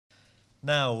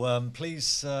Now,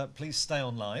 please stay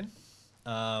online.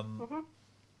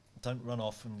 Don't run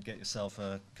off and get yourself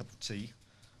a cup of tea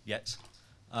yet.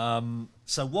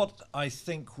 So what I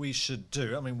think we should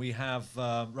do, I mean, we have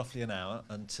roughly an hour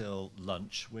until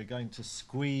lunch. We're going to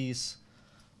squeeze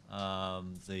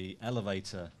the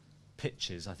elevator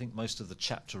pitches. I think most of the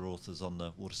chapter authors on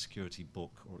the water security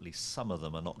book, or at least some of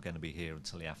them, are not going to be here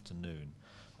until the afternoon.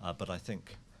 But I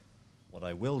think what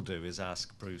I will do is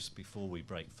ask Bruce before we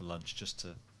break for lunch just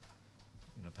to,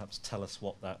 perhaps tell us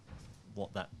what that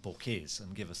book is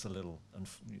and give us a little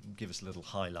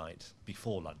highlight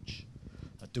before lunch.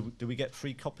 Do we get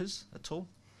free copies at all?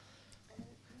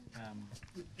 No,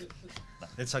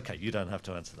 it's okay. You don't have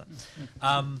to answer that.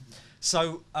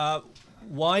 So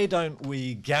why don't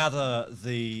we gather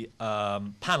the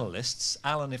panelists?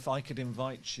 Alan, if I could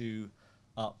invite you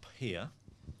up here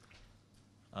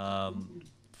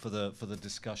for the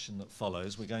discussion that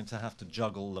follows. We're going to have to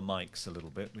juggle the mics a little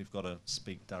bit. We've got to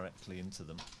speak directly into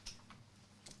them.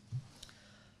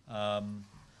 Any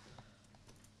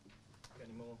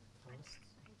more panelists?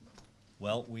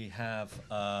 Well, we have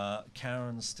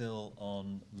Karen still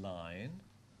online.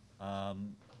 No,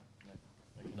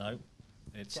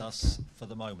 it's us for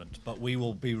the moment. But we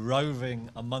will be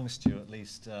roving amongst you, at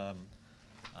least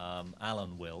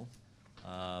Alan will,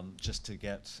 just to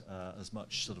get as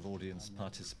much sort of audience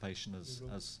participation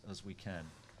as we can.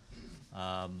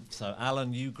 So,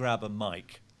 Alan, you grab a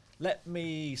mic. Let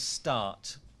me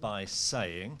start by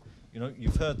saying,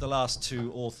 you've heard the last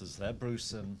two authors there,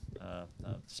 Bruce and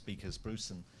speakers, Bruce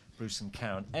and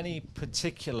Karen. Any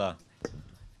particular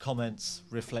comments,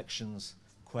 reflections,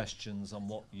 questions on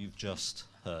what you've just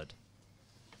heard?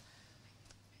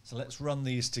 So let's run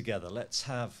these together. Let's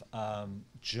have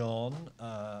John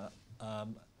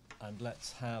and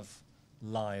let's have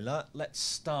Lila. Let's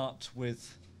start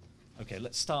with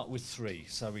three.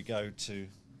 So we go to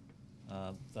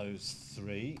those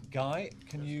three. Guy,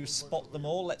 can you spot them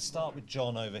all? Let's start with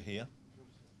John over here.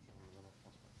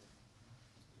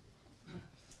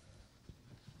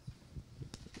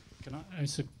 Can I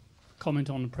also comment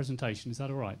on the presentation? Is that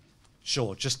all right?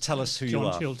 Sure, just tell us who you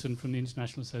are. John Chilton from the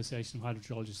International Association of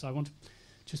Hydrogeologists. I want to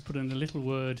just put in a little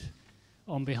word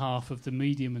on behalf of the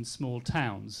medium and small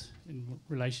towns in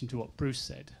relation to what Bruce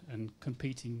said and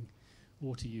competing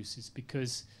water uses,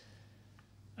 because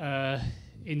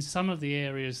in some of the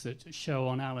areas that show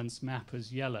on Alan's map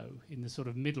as yellow, in the sort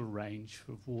of middle range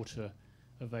of water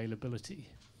availability,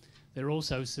 there are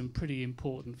also some pretty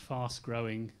important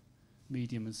fast-growing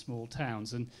medium and small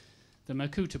towns. And the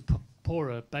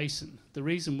Makuta-Pora Basin, the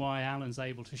reason why Alan's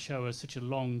able to show us such a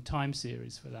long time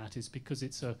series for that is because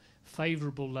it's a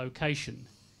favourable location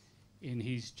in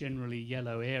his generally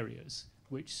yellow areas,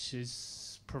 which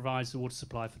provides the water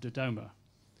supply for Dodoma.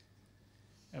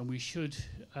 And we should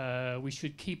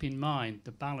keep in mind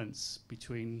the balance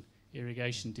between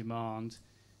irrigation demand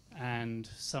and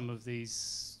some of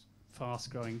these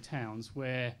fast-growing towns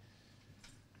where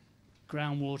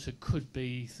groundwater could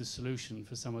be the solution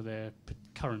for some of their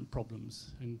current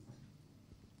problems. And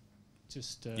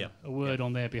just a word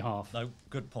on their behalf. No,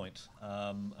 good point,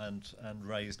 and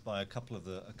raised by a couple of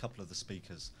the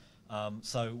speakers.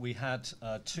 So we had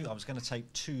two. I was going to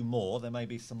take two more. There may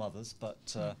be some others,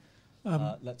 but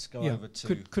let's go over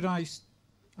to. Could I?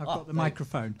 I've got the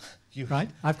microphone. Right,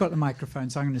 I've got the microphone,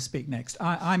 so I'm going to speak next.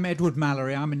 I'm Edward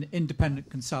Mallory. I'm an independent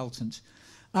consultant.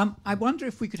 I wonder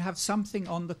if we could have something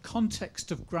on the context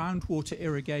of groundwater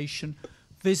irrigation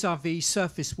vis-à-vis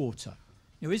surface water.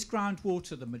 Is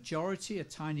groundwater the majority, a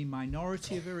tiny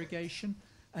minority of irrigation?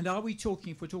 And are we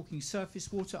talking, if we're talking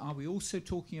surface water, are we also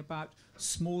talking about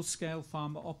small-scale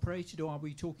farmer-operated, or are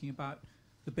we talking about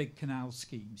the big canal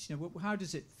schemes? How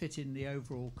does it fit in the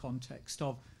overall context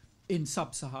of in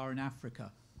sub-Saharan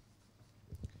Africa?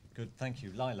 Good, thank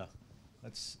you, Lila.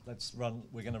 Let's run.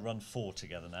 We're going to run four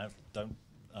together now. Don't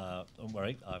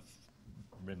worry, I'm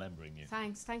remembering you.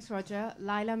 Thanks, Roger.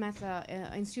 Lila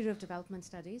Mehta, Institute of Development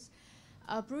Studies.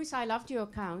 Bruce, I loved your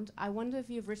account. I wonder if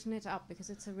you've written it up, because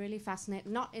it's a really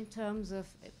fascinating, not in terms of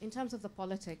the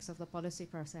politics of the policy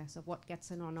process of what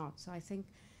gets in or not. So I think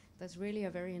there's really a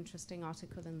very interesting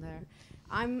article in there.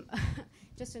 I'm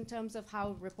just in terms of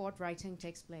how report writing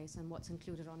takes place and what's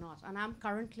included or not. And I'm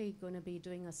currently going to be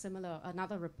doing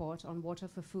another report on water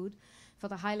for food for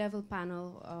the high-level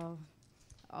panel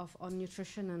on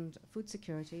nutrition and food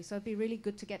security. So it'd be really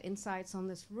good to get insights on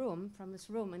from this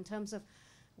room in terms of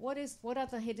what are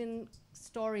the hidden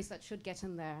stories that should get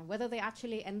in there. Whether they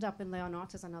actually end up in there or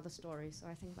not is another story. So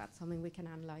I think that's something we can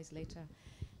analyze later.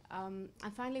 And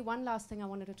finally, one last thing I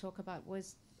wanted to talk about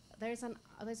was there's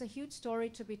a huge story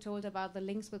to be told about the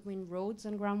links between roads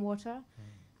and groundwater.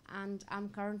 and I'm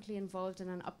currently involved in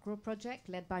an UPGROW project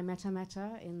led by Meta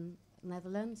in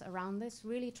Netherlands around this,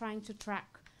 really trying to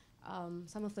track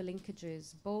some of the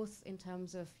linkages, both in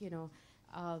terms of, you know,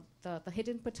 the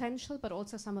hidden potential, but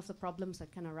also some of the problems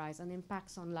that can arise and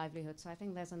impacts on livelihood. So I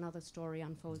think there's another story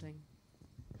unfolding.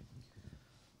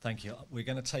 Thank you. We're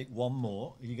going to take one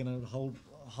more. Are you going to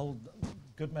hold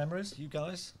good memories, you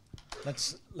guys?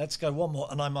 Let's go one more.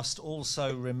 And I must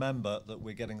also remember that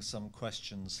we're getting some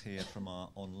questions here from our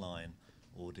online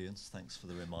audience. Thanks for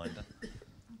the reminder.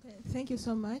 Okay, thank you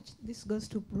so much. This goes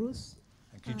to Bruce.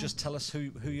 And can you just tell us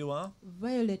who you are?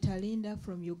 Violet Alinda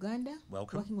from Uganda.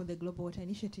 Welcome. Working with the Global Water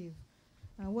Initiative.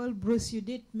 Well, Bruce, you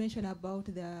did mention about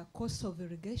the cost of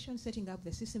irrigation, setting up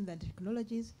the systems and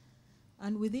technologies.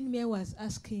 And within me, I was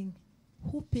asking,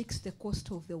 who picks the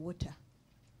cost of the water?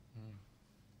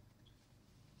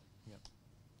 Yep.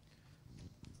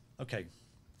 Okay,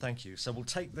 thank you. So we'll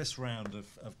take this round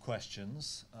of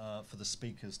questions for the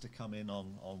speakers to come in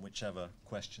on whichever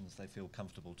questions they feel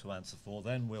comfortable to answer for.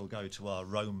 Then we'll go to our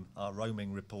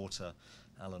roaming reporter,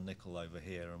 Alan Nicol, over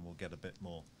here, and we'll get a bit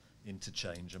more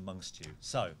interchange amongst you.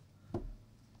 So,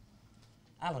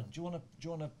 Alan, do you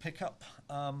want to pick up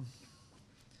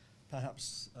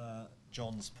perhaps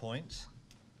John's point?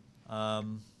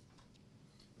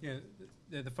 Yeah,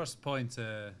 the first point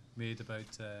made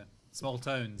about small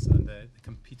towns and the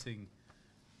competing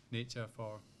nature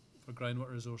for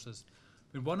groundwater resources.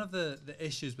 I mean, one of the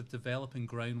issues with developing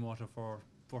groundwater for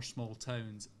small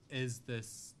towns is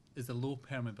the low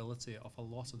permeability of a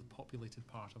lot of the populated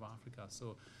part of Africa.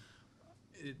 So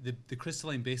the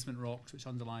crystalline basement rocks, which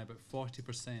underlie about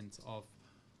 40% of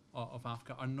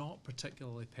Africa, are not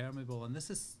particularly permeable, and this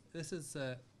is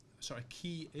a sort of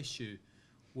key issue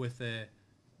with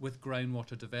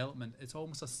groundwater development. It's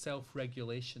almost a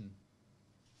self-regulation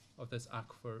of this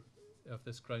aquifer, of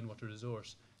this groundwater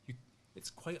resource. It's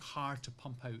quite hard to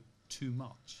pump out too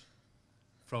much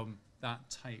from that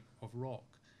type of rock.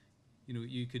 You know,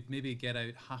 you could maybe get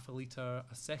out half a litre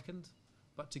a second,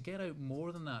 but to get out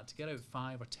more than that, to get out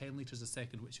 5 or 10 litres a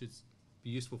second, which would be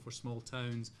useful for small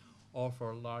towns or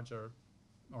for larger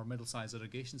or middle-sized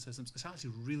irrigation systems, it's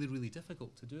actually really, really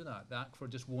difficult to do that. The aquifer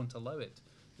just won't allow it.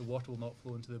 The water will not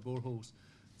flow into the boreholes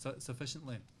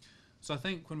sufficiently. So I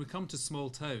think when we come to small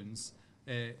towns,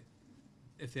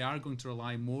 if they are going to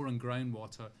rely more on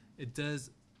groundwater, it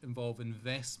does involve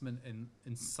investment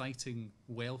in siting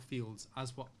well fields,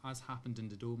 as happened in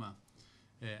Dodoma.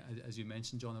 As you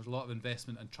mentioned, John, there was a lot of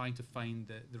investment in trying to find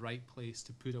the right place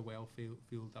to put a well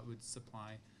field that would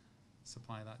supply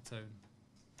that town.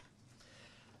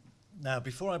 Now,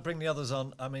 before I bring the others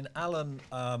on, I mean, Alan,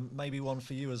 maybe one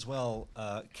for you as well,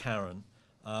 Karen.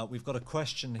 We've got a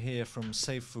question here from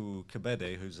Seifu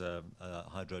Kebede, who's a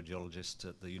hydrogeologist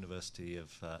at the University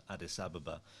of Addis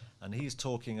Ababa, and he's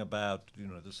talking about, you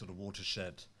know, the sort of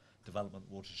watershed development,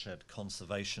 watershed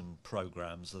conservation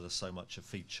programs that are so much a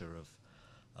feature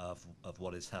of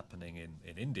what is happening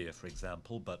in India, for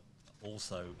example, but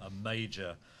also a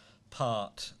major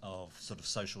part of sort of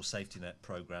social safety net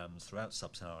programs throughout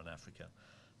sub-Saharan Africa.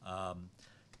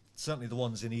 Certainly the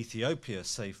ones in Ethiopia,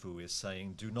 Seifu is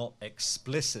saying, do not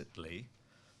explicitly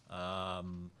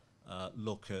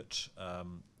look at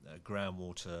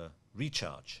groundwater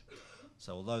recharge.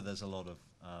 So although there's a lot of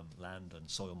land and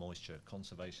soil moisture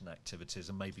conservation activities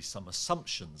and maybe some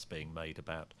assumptions being made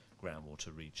about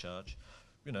groundwater recharge,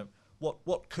 you know,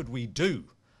 what could we do,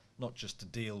 not just to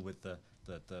deal with the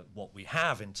what we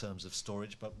have in terms of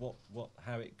storage, but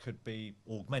how it could be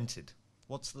augmented?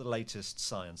 What's the latest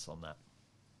science on that?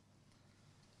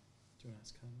 Do you want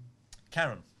to ask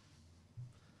Karen?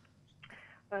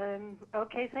 Karen.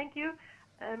 Okay, thank you.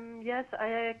 Yes, I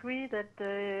agree that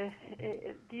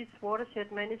these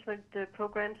watershed management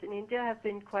programs in India have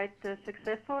been quite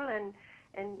successful and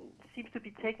seems to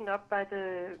be taken up by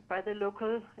the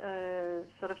local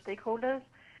sort of stakeholders,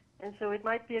 and so it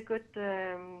might be a good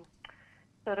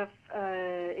sort of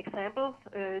example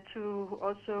to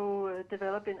also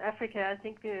develop in Africa. I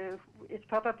think it's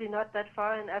probably not that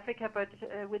far in Africa, but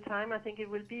with time I think it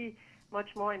will be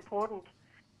much more important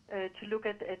to look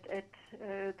at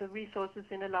the resources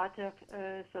in a larger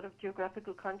sort of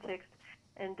geographical context.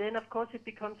 And then, of course, it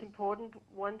becomes important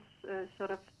once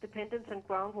sort of dependence on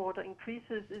groundwater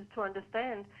increases is to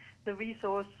understand the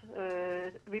resource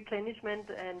replenishment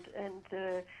and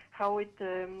how it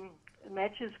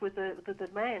matches with the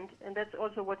demand. And that's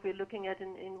also what we're looking at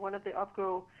in one of the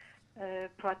UPGROW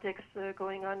projects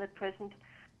going on at present.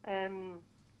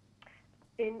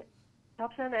 In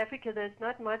Sub-Saharan Africa, there's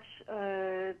not much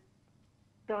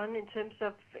done in terms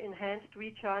of enhanced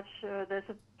recharge. There's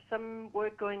some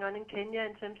work going on in Kenya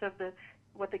in terms of the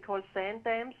what they call sand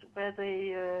dams, where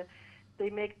they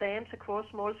make dams across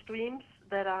small streams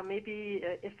that are maybe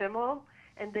ephemeral.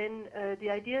 And then the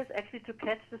idea is actually to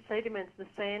catch the sediments, the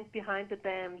sand behind the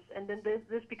dams, and then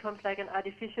this becomes like an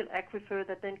artificial aquifer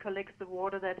that then collects the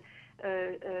water that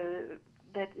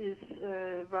is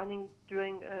running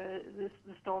during the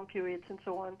storm periods and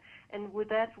so on. And with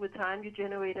that, with time, you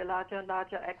generate a larger and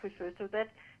larger aquifer. So that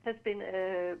has been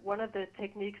one of the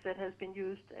techniques that has been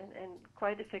used and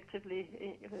quite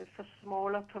effectively for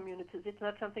smaller communities. It's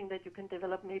not something that you can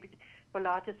develop maybe for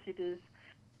larger cities.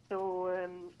 So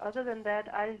other than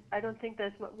that, I don't think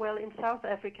there's, well, in South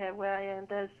Africa where I am,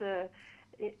 there's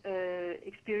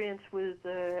experience with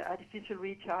artificial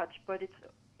recharge, but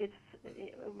it's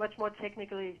much more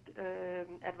technically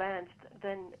advanced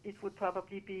than it would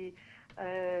probably be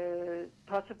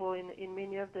possible in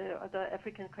many of the other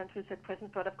African countries at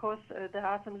present. But of course, there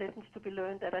are some lessons to be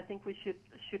learned that I think we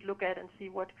should look at and see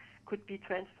what could be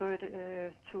transferred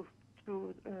to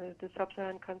the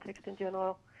sub-Saharan context in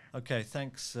general. Okay,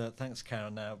 thanks,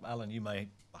 Karen. Now, Alan, you may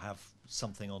have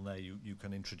something on there you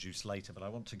can introduce later, but I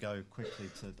want to go quickly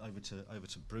over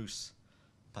to Bruce,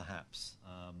 perhaps.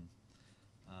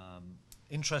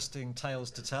 Interesting tales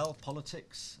to tell,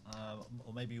 politics,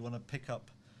 or maybe you want to pick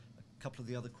up a couple of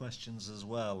the other questions as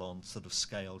well on sort of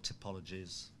scale,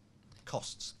 typologies,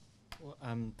 costs. Well,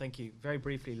 thank you. Very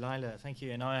briefly, Lila, thank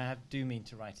you. And I do mean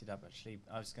to write it up, actually.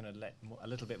 I was going to let a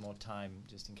little bit more time,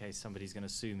 just in case somebody's going to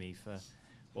sue me for...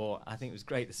 Or I think it was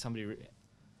great that somebody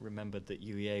remembered that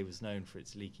UEA was known for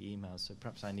its leaky emails, so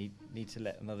perhaps I need to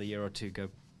let another year or two go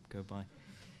by.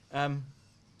 I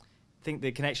think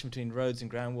the connection between roads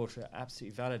and groundwater are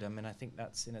absolutely valid. I mean, I think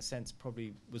that's, in a sense,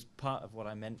 probably was part of what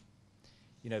I meant,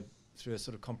 through a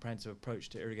sort of comprehensive approach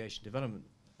to irrigation development.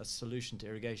 A solution to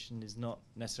irrigation is not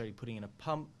necessarily putting in a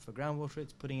pump for groundwater,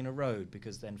 it's putting in a road,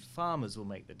 because then farmers will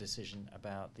make the decision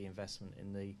about the investment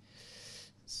in the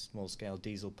small-scale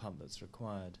diesel pump that's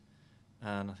required.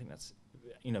 And I think that's,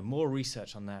 more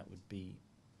research on that would be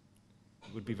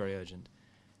very urgent.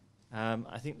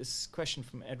 I think this question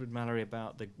from Edward Mallory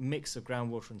about the mix of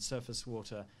groundwater and surface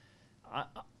water,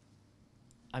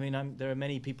 there are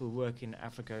many people who work in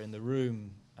Africa in the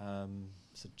room,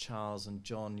 so Charles and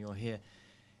John, you're here.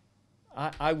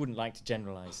 I wouldn't like to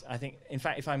generalize. I think, in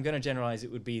fact, if I'm going to generalize,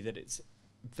 it would be that it's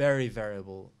very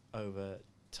variable over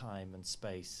time and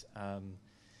space.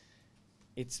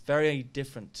 It's very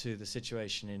different to the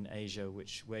situation in Asia,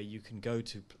 where you can go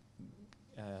to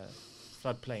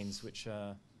floodplains which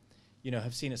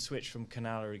have seen a switch from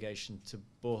canal irrigation to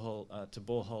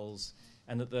boreholes,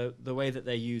 and that the way that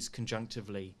they're used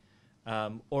conjunctively,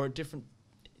 or at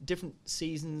different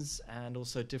seasons and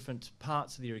also different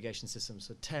parts of the irrigation system.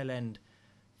 So tail end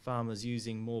farmers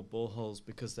using more boreholes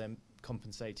because they're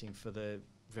compensating for the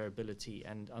variability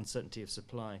and uncertainty of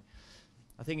supply.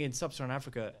 I think in sub-Saharan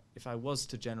Africa, if I was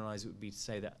to generalize, it would be to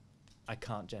say that I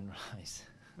can't generalize,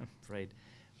 I'm afraid.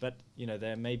 But,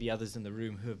 there may be others in the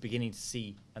room who are beginning to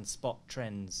see and spot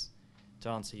trends to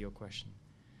answer your question.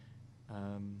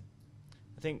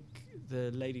 I think the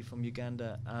lady from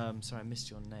Uganda, sorry, I missed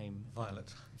your name.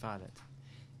 Violet.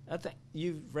 I think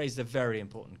you've raised a very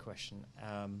important question.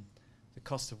 The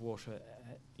cost of water,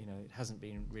 it hasn't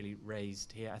been really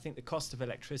raised here. I think the cost of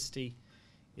electricity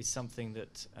is something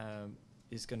that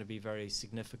is going to be very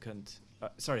significant.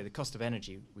 The cost of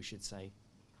energy, we should say,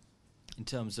 in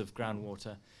terms of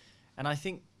groundwater. And I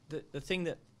think the thing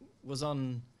that was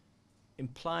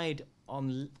implied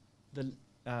on the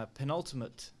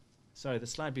the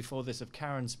slide before this of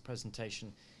Karen's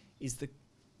presentation, is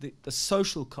the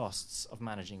social costs of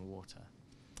managing water.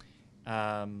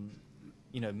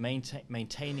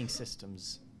 Maintaining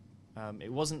systems.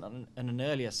 It wasn't on an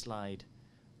earlier slide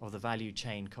of the value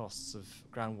chain costs of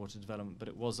groundwater development, but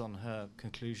it was on her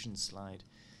conclusion slide.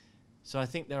 So I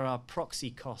think there are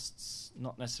proxy costs,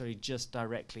 not necessarily just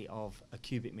directly of a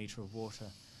cubic meter of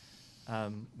water,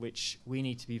 which we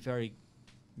need to be very,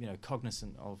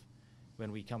 cognizant of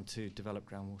when we come to develop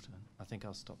groundwater. I think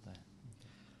I'll stop there.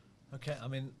 Okay,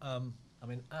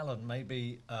 Alan,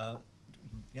 maybe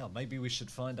we should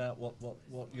find out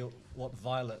what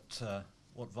Violet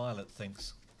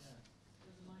thinks.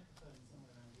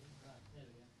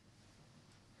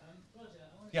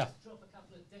 Yeah. Drop a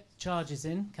couple of depth charges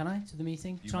in, can I, to the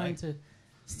meeting? Trying to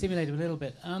stimulate it a little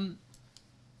bit.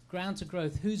 Ground to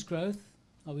growth. Whose growth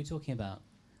are we talking about?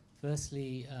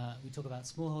 Firstly, we talk about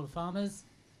smallholder farmers.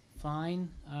 Fine.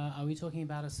 Are we talking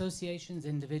about associations,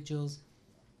 individuals?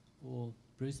 Or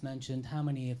Bruce mentioned how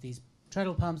many of these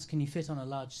treadle pumps can you fit on a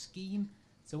large scheme?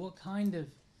 So what kind of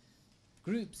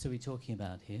groups are we talking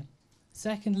about here?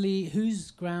 Secondly,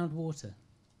 whose groundwater?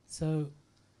 So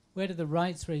where do the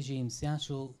rights regimes, the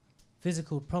actual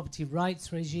physical property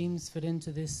rights regimes fit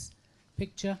into this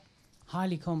picture?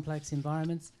 Highly complex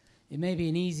environments. It may be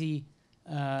an easy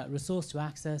resource to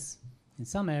access in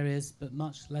some areas, but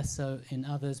much less so in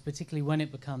others, particularly when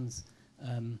it becomes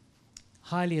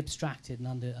highly abstracted and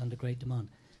under great demand.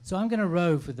 So I'm going to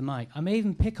rove with the mic. I may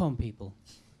even pick on people,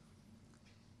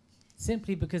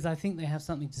 simply because I think they have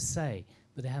something to say,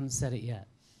 but they haven't said it yet.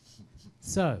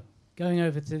 So, going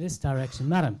over to this direction.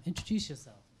 Madam, introduce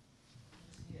yourself.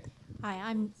 Hi,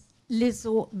 I'm Liz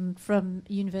Orton from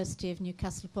University of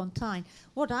Newcastle upon Tyne.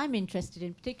 What I'm interested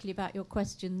in, particularly about your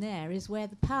question there, is where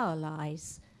the power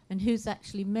lies and who's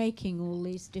actually making all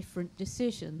these different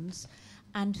decisions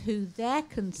and who they're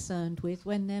concerned with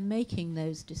when they're making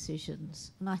those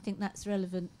decisions. And I think that's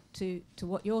relevant to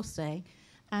what you're saying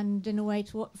and in a way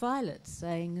to what Violet's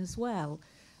saying as well.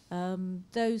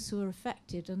 Those who are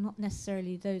affected are not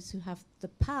necessarily those who have the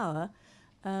power,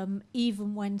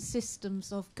 even when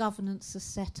systems of governance are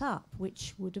set up,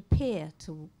 which would appear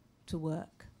to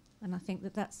work. And I think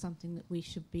that that's something that we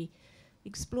should be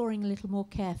exploring a little more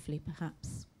carefully,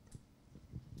 perhaps.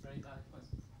 Very valid point.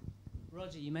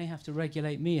 Roger, you may have to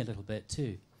regulate me a little bit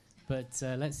too, but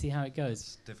let's see how it goes.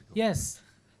 It's difficult. Yes,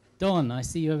 Don, I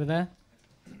see you over there.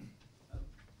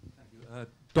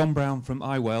 Don Brown from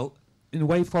iWell. In a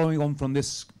way, following on from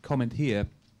this comment here,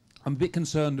 I'm a bit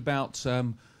concerned about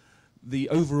the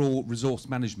overall resource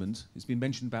management. It's been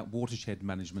mentioned about watershed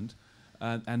management,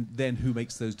 and then who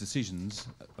makes those decisions.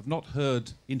 I've not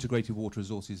heard integrated water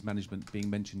resources management being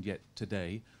mentioned yet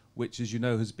today, which, as you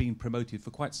know, has been promoted for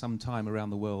quite some time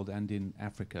around the world and in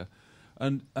Africa.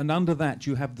 And under that,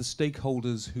 you have the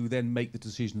stakeholders who then make the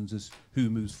decisions as who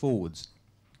moves forwards.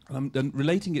 And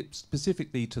relating it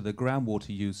specifically to the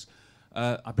groundwater use,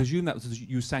 I presume that was the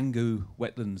Usangu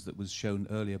wetlands that was shown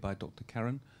earlier by Dr.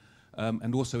 Karen.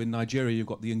 And also in Nigeria, you've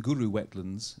got the Nguru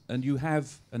wetlands. And you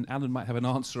have, and Alan might have an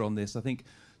answer on this, I think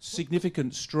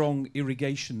significant, strong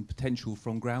irrigation potential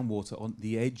from groundwater on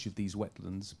the edge of these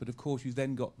wetlands. But of course, you've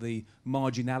then got the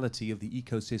marginality of the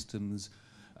ecosystems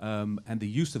and the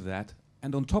use of that.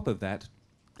 And on top of that,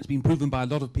 it's been proven by a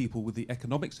lot of people with the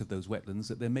economics of those wetlands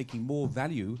that they're making more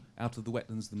value out of the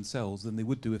wetlands themselves than they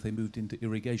would do if they moved into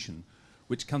irrigation,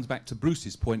 which comes back to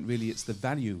Bruce's point, really, it's the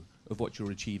value of what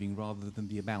you're achieving rather than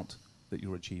the amount that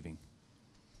you're achieving.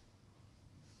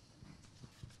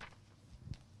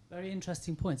 Very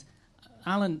interesting points.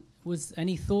 Alan, was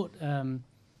any thought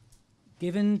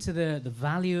given to the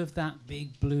value of that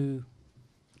big blue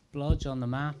blotch on the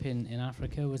map in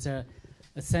Africa? Was there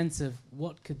a sense of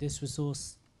what could this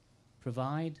resource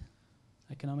provide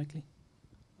economically?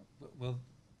 Well,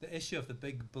 the issue of the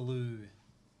big blue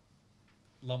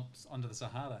lumps under the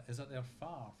Sahara is that they're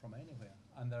far from anywhere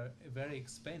and they're very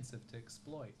expensive to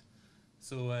exploit.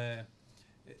 So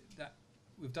that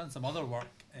we've done some other work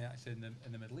actually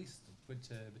in the Middle East, which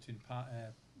between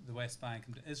the West Bank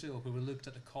and Israel, where we looked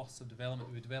at the costs of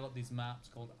development. We developed these maps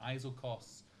called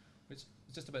ISOCOSTS, which is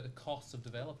just about the costs of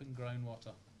developing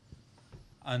groundwater,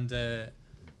 and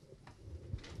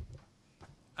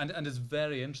it's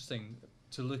very interesting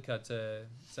to look at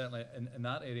certainly in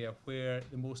that area where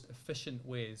the most efficient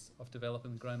ways of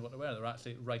developing groundwater were. They're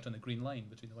actually right on the green line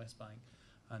between the West Bank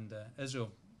and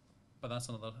Israel, but that's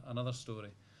another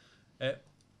story.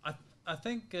 I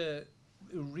think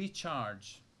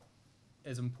recharge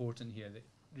is important here.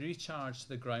 The recharge to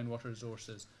the groundwater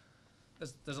resources.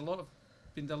 There's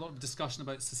been a lot of discussion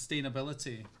about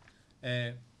sustainability.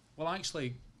 Well,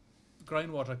 actually,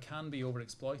 groundwater can be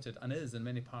overexploited and is in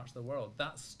many parts of the world.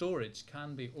 That storage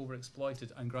can be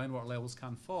overexploited and groundwater levels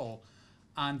can fall,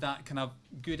 and that can have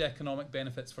good economic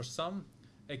benefits for some.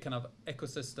 It can have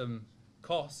ecosystem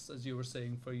costs, as you were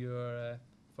saying, for your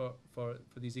for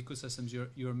these ecosystems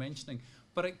you were mentioning.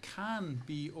 But it can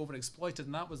be overexploited,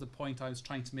 and that was the point I was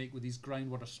trying to make with these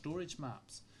groundwater storage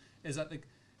maps. Is that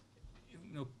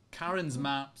Karen's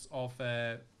maps of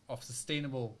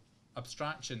sustainable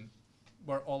abstraction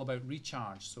were all about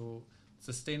recharge. So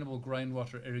sustainable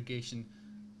groundwater irrigation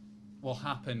will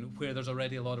happen where there's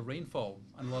already a lot of rainfall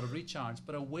and a lot of recharge.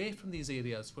 But away from these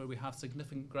areas where we have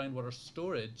significant groundwater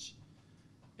storage,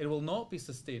 it will not be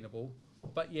sustainable,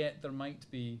 but yet it might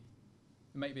be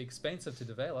expensive to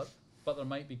develop, but there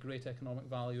might be great economic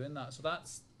value in that. So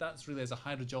that's really, as a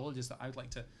hydrogeologist, that I would like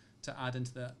to add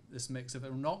into this mix. If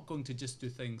we're not going to just do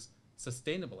things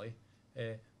sustainably,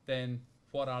 then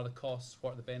what are the costs,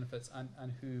 what are the benefits,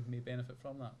 and who may benefit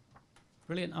from that?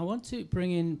 Brilliant. I want to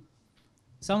bring in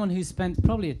someone who's spent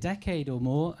probably a decade or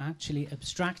more actually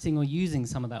abstracting or using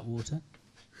some of that water.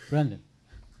 Brendan.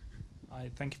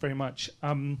 Thank you very much.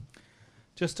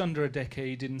 Just under a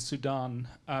decade in Sudan,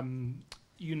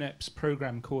 UNEP's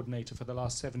program coordinator for the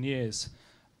last 7 years.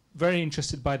 Very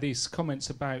interested by these comments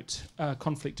about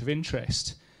conflict of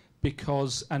interest,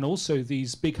 because, and also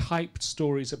these big hyped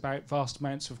stories about vast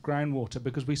amounts of groundwater,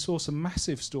 because we saw some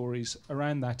massive stories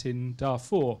around that in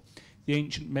Darfur, the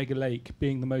ancient mega lake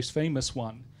being the most famous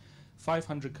one,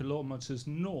 500 kilometers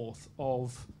north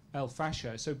of El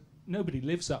Fasher. So nobody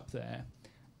lives up there.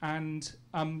 And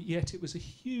yet it was a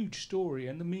huge story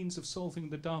and the means of solving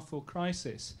the Darfur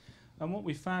crisis. And what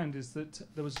we found is that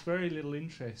there was very little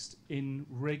interest in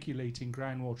regulating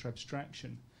groundwater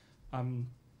abstraction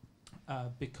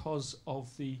because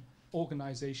of the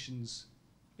organizations,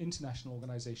 international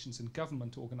organizations and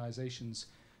government organizations,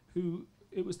 who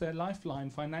it was their lifeline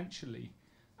financially,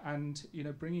 and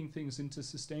bringing things into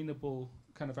sustainable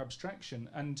kind of abstraction.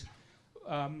 And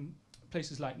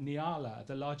places like Niala,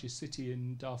 the largest city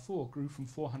in Darfur, grew from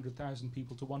 400,000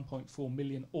 people to 1.4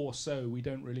 million or so, we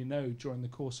don't really know, during the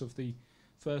course of the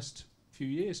first few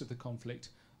years of the conflict.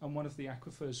 And one of the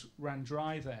aquifers ran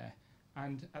dry there.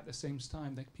 And at the same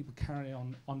time, people carry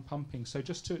on pumping. So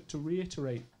just to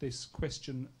reiterate this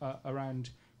question around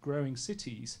growing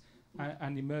cities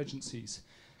and emergencies,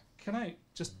 can I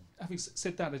just, having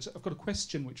said that, I've got a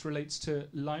question which relates to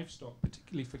livestock,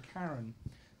 particularly for Karen,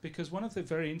 because one of the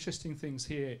very interesting things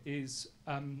here is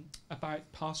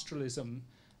about pastoralism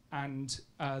and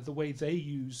the way they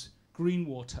use green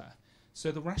water.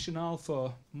 So the rationale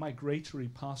for migratory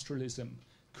pastoralism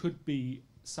could be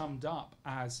summed up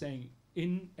as saying,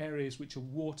 in areas which are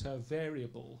water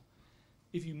variable,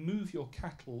 if you move your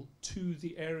cattle to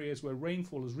the areas where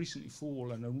rainfall has recently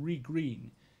fallen and re-green,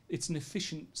 it's an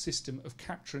efficient system of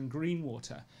capturing green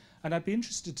water. And I'd be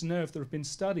interested to know if there have been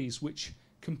studies which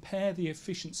compare the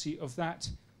efficiency of that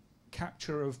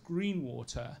capture of green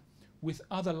water with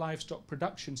other livestock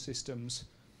production systems,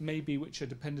 maybe which are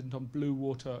dependent on blue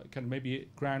water, kind of maybe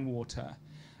groundwater.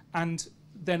 And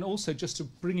then also just to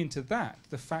bring into that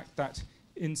the fact that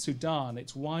in Sudan,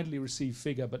 its widely received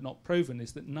figure but not proven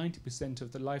is that 90%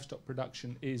 of the livestock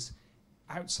production is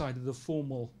outside of the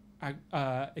formal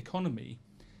economy.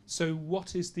 So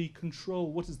what is the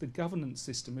control, what is the governance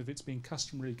system if it's being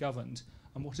customarily governed,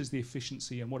 and what is the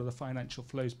efficiency and what are the financial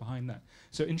flows behind that?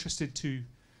 So interested to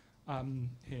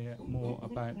hear more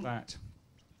about that.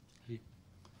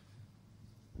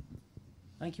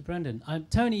 Thank you, Brendan.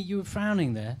 Tony, you were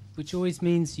frowning there, which always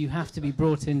means you have to be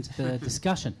brought into the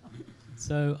discussion.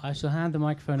 So I shall hand the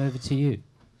microphone over to you.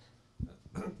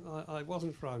 I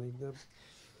wasn't frowning.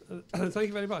 Thank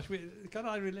you very much. Can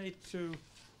I relate to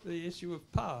the issue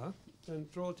of power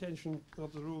and draw attention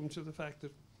of the room to the fact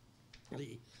that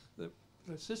the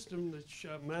system which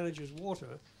manages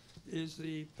water is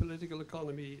the political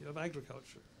economy of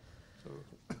agriculture. So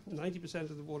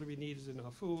 90% of the water we need is in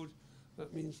our food.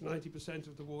 That means 90%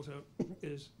 of the water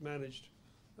is managed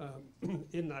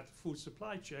in that food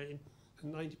supply chain,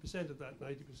 and 90% of that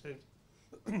 90%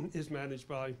 is managed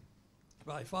by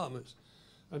farmers.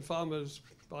 And farmers,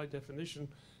 by definition,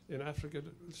 in Africa,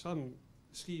 some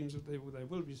schemes, there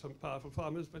will be some powerful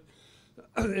farmers, but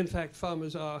in fact,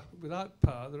 farmers are without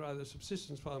power. They're either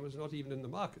subsistence farmers, not even in the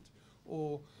market,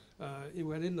 or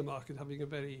when in the market, having a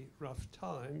very rough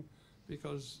time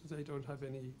because they don't have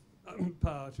any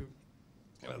power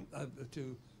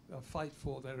to fight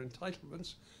for their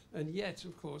entitlements. And yet,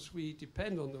 of course, we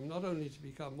depend on them not only to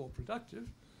become more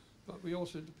productive, but we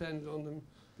also depend on them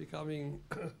becoming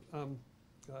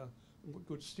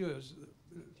good stewards.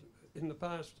 In the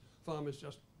past, farmers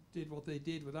just did what they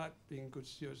did without being good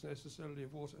stewards necessarily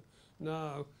of water.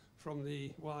 Now, from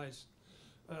the wise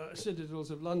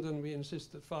citadels of London, we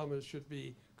insist that farmers should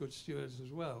be good stewards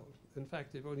as well. In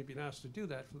fact, they've only been asked to do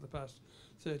that for the past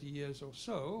 30 years or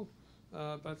so,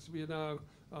 but we are now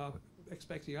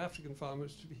expecting African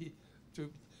farmers to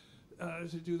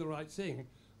do the right thing.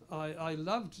 I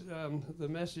loved the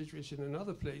message which in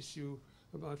another place you,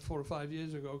 about 4 or 5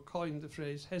 years ago, coined the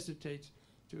phrase hesitate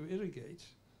to irrigate,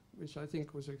 which I think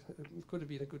could have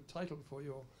been a good title for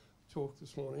your talk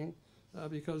this morning,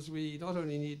 because we not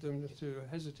only need them to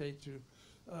hesitate to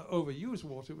overuse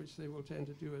water, which they will tend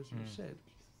to do, as you said,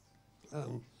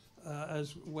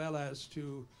 as well as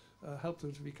to help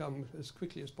them to become as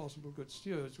quickly as possible good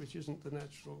stewards, which isn't the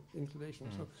natural inclination.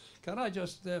 So can I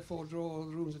just therefore draw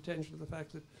the room's attention to the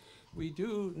fact that we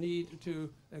do need to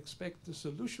expect the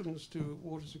solutions to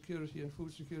water security and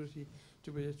food security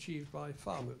to be achieved by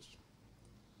farmers.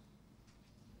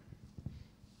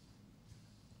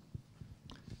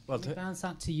 Well, Can we bounce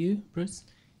that to you, Bruce?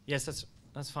 Yes,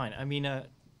 that's fine. I mean,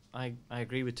 I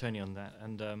agree with Tony on that,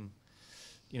 and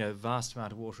vast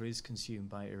amount of water is consumed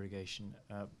by irrigation.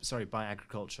 By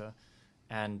agriculture,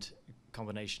 and a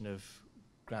combination of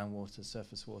groundwater,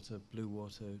 surface water, blue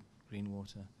water, green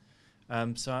water.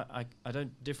 So I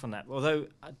don't differ on that. Although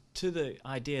to the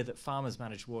idea that farmers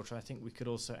manage water, I think we could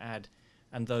also add,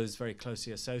 and those very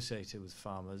closely associated with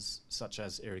farmers, such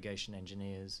as irrigation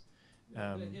engineers. The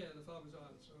farmers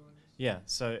are. So yeah,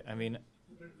 so I mean,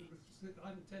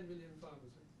 I'm 10 million farmers.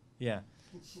 Yeah,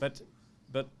 but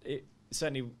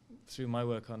certainly through my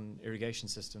work on irrigation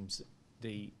systems,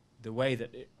 the way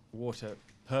that water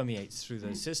permeates through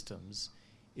those systems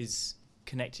is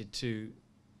connected to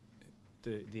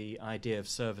the idea of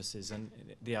services and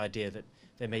the idea that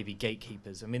there may be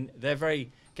gatekeepers. I mean,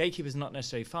 gatekeepers, not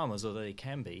necessarily farmers, although they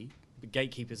can be, but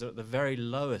gatekeepers are at the very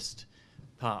lowest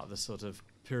part of the sort of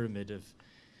pyramid of,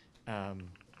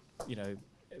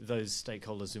 those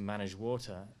stakeholders who manage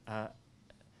water.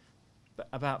 But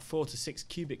about 4 to 6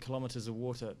 cubic kilometers of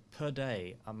water per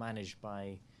day are managed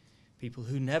by people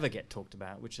who never get talked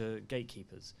about, which are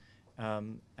gatekeepers.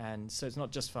 And so it's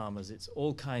not just farmers, it's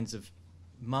all kinds of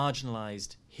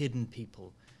marginalized, hidden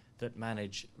people that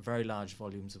manage very large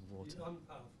volumes of water.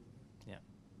 Yeah.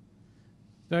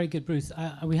 Very good, Bruce.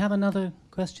 We have another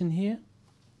question here.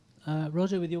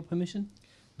 Roger, with your permission?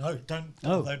 No,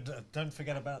 don't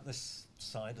forget about this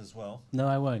side as well. No,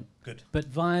 I won't. Good. But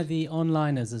via the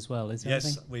onliners as well, is there Yes,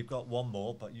 anything? we've got one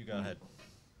more, but you go ahead.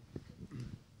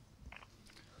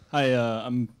 Hi,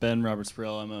 I'm Ben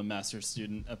Roberts-Burrell. I'm a master's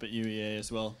student up at UEA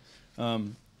as well.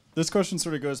 This question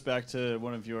sort of goes back to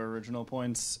one of your original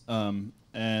points,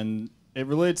 and it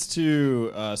relates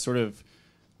to sort of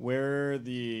where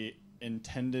the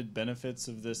intended benefits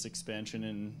of this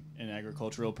expansion in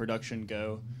agricultural production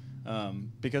go,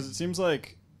 because it seems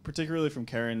like, particularly from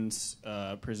Karen's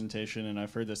presentation, and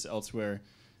I've heard this elsewhere,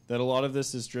 that a lot of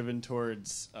this is driven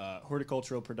towards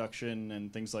horticultural production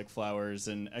and things like flowers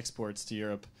and exports to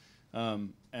Europe.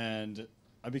 And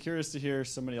I'd be curious to hear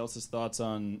somebody else's thoughts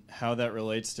on how that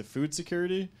relates to food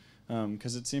security,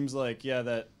 because it seems like,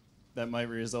 that might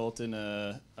result in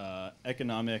a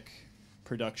economic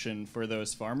production for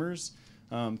those farmers.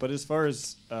 But as far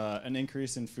as an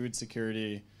increase in food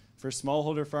security for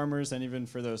smallholder farmers and even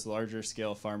for those larger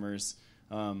scale farmers,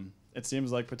 it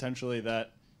seems like potentially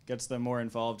that gets them more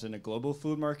involved in a global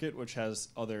food market, which has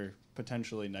other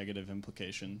potentially negative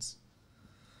implications.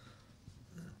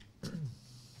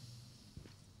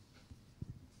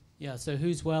 Yeah, so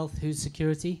whose wealth, whose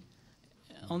security?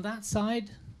 On that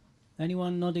side,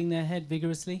 anyone nodding their head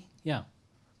vigorously? Yeah.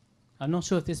 I'm not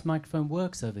sure if this microphone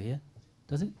works over here.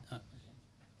 Does it?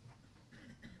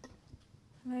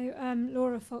 Hello,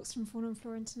 Laura Fox from Fauna and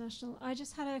Flora International. I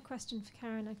just had a question for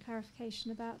Karen, a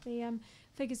clarification about the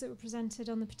figures that were presented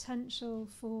on the potential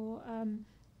for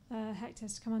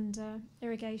hectares to come under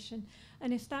irrigation,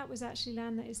 and if that was actually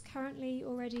land that is currently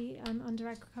already under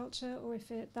agriculture, or if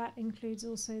that includes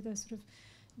also the sort of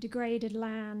degraded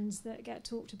lands that get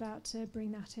talked about to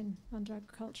bring that in under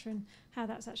agriculture, and how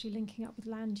that's actually linking up with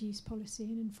land use policy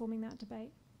and informing that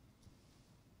debate.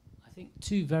 I think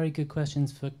two very good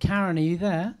questions for Karen. Are you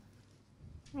there?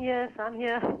 Yes, I'm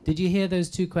here. Did you hear those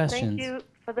two questions? Thank you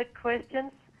for the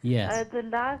questions. Yes. The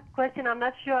last question, I'm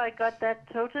not sure I got that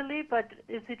totally, but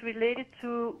is it related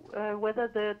to whether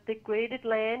the degraded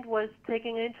land was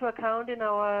taken into account in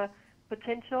our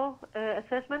potential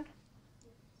assessment?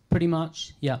 Pretty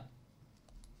much, yeah.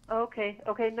 Okay.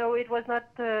 No, it was not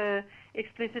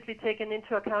explicitly taken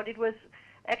into account. It was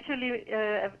actually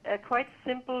a quite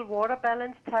simple water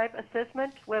balance type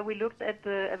assessment where we looked at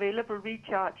the available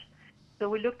recharge. So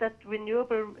we looked at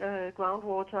renewable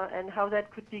groundwater and how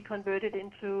that could be converted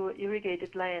into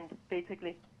irrigated land,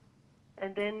 basically.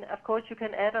 And then, of course, you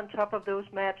can add on top of those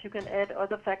maps, you can add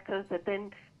other factors that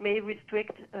then may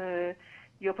restrict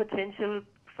your potential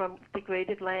from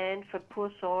degraded land, from poor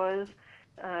soils,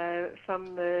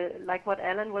 from, like what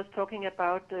Alan was talking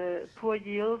about, poor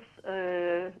yields,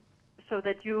 so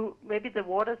that maybe the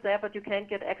water's there, but you can't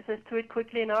get access to it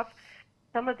quickly enough.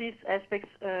 Some of these aspects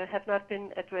have not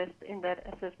been addressed in that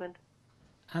assessment.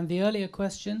 And the earlier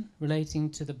question relating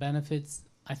to the benefits,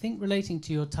 I think relating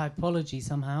to your typology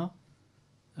somehow,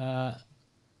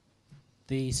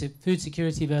 the food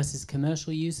security versus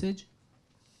commercial usage?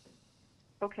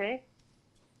 Okay.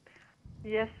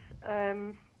 Yes.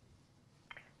 I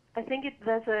think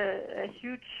there's a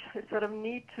huge sort of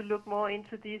need to look more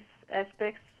into these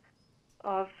aspects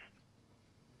of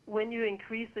when you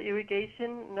increase the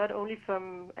irrigation, not only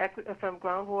from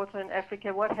groundwater in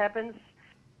Africa, what happens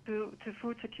to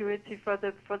food security for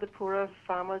the poorer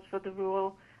farmers, for the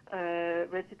rural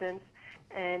residents.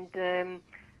 And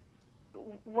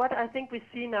what I think we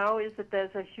see now is that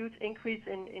there's a huge increase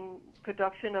in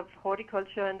production of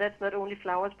horticulture, and that's not only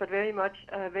flowers, but very much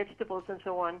vegetables and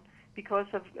so on. because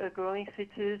of growing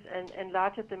cities and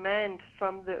larger demand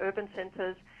from the urban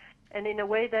centers. And in a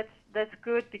way, that's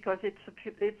good because it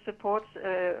supports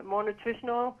more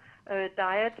nutritional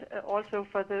diet also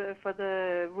for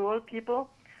the rural people.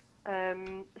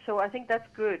 So I think that's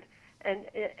good. And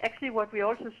actually, what we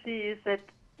also see is that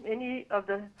many of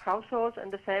the households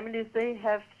and the families, they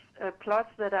have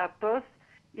plots that are both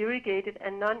irrigated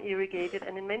and non-irrigated,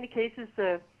 and in many cases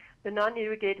the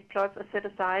non-irrigated plots are set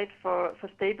aside for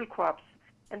staple crops,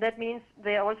 and that means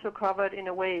they are also covered in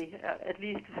a way, at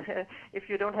least if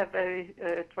you don't have very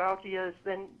drought years,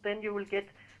 then you will get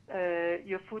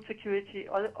your food security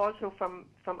also from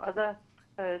other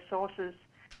sources.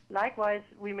 Likewise,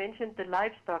 we mentioned the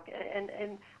livestock,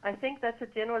 and I think that's a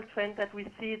general trend that we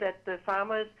see, that the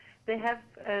farmers, they have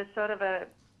sort of a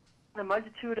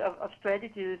multitude of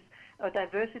strategies,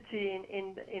 diversity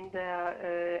in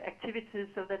their activities,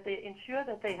 so that they ensure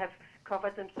that they have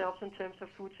covered themselves in terms of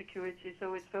food security.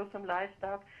 So it's both from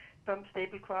livestock, from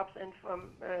staple crops, and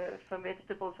from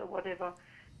vegetables or whatever.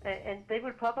 And they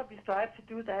will probably strive to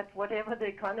do that, whatever the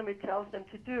economy tells them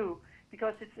to do,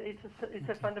 because it's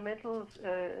a fundamental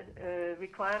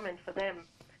requirement for them.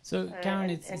 So,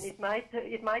 Karen, it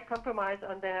might compromise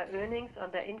on their earnings, on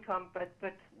their income, but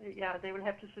yeah, they will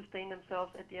have to sustain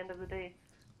themselves at the end of the day.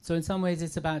 So in some ways,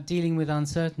 it's about dealing with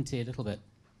uncertainty a little bit.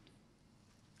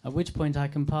 At which point, I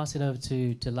can pass it over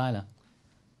to Lila.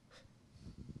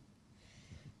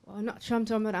 Well, I'm not sure I'm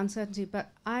talking about uncertainty,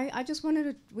 but I just wanted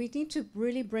to, we need to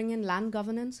really bring in land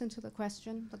governance into the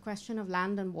question of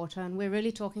land and water, and we're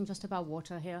really talking just about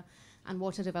water here and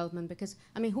water development, because,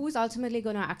 I mean, who is ultimately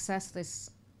going to access this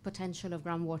potential of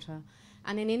groundwater?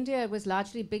 And in India, it was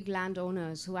largely big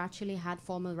landowners who actually had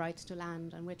formal rights to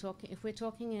land. And if we're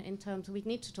talking in terms, we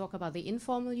need to talk about the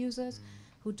informal users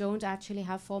who don't actually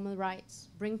have formal rights,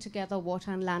 bring together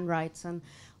water and land rights, and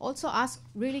also ask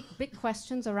really big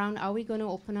questions around, are we going to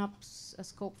open up a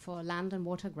scope for land and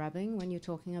water grabbing when you're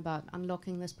talking about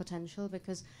unlocking this potential?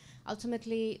 Because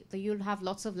ultimately, you'll have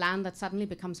lots of land that suddenly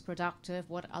becomes productive.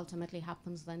 What ultimately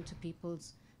happens then to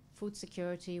people's food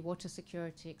security, water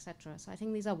security, etc. So I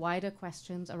think these are wider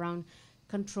questions around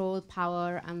control,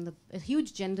 power, and a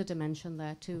huge gender dimension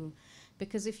there too.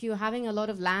 Because if you're having a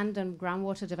lot of land and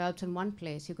groundwater developed in one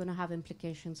place, you're going to have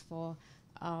implications for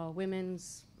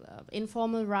women's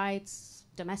informal rights,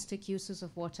 domestic uses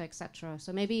of water, etc.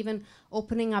 So maybe even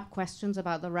opening up questions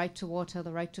about the right to water,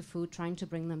 the right to food, trying to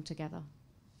bring them together.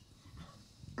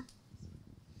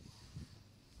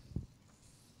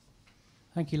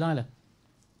 Thank you, Lila.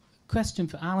 Question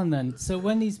for Alan then. So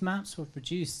when these maps were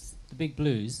produced, the Big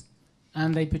Blues,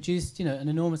 and they produced, an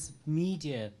enormous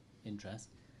media interest,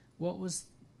 what was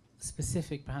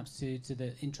specific perhaps to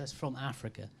the interest from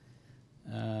Africa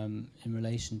in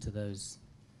relation to those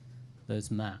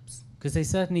maps? Because they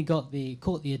certainly caught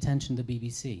the attention of the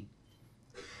BBC.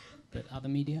 But other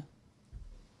media?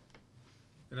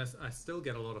 And I still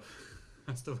get a lot of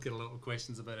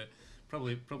questions about it,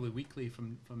 probably weekly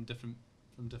from different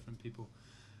people.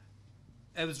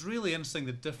 It was really interesting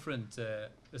the different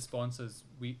responses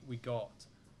we got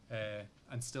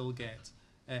and still get.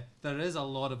 There is a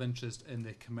lot of interest in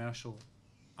the commercial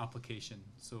application.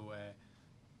 So,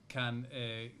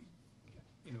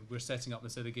 we're setting up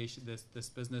this irrigation, this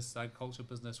business, agriculture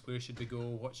business. Where should we go?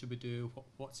 What should we do?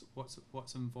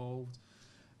 What's involved?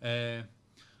 And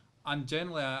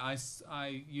generally,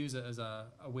 I use it as a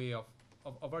way of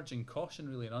urging caution,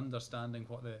 really, and understanding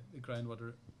what the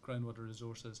groundwater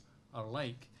resources are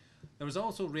like. There was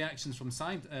also reactions from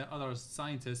other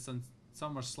scientists, and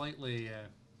some were slightly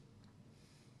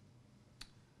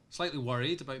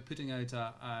worried about putting out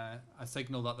a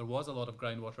signal that there was a lot of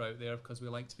groundwater out there, because we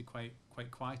like to be quite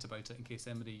quiet about it in case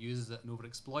anybody uses it and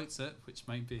overexploits it, which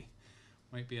might be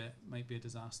a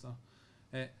disaster.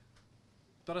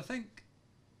 But I think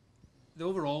the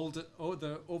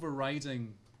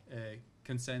overriding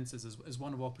consensus is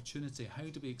one of opportunity. How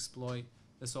do we exploit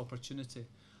this opportunity?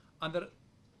 And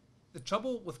the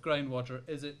trouble with groundwater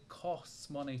is it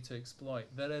costs money to exploit.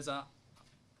 There is a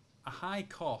high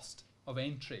cost of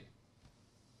entry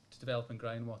to developing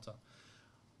groundwater.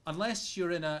 Unless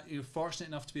you're fortunate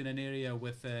enough to be in an area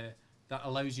with that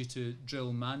allows you to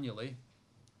drill manually,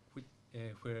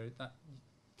 where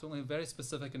it's only in very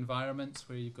specific environments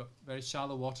where you've got very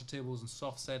shallow water tables and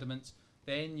soft sediments,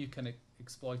 then you can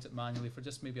exploit it manually for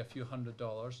just maybe a few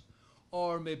 $100s.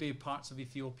 Or maybe parts of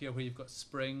Ethiopia where you've got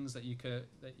springs that you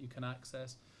can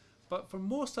access. But for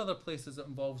most other places, it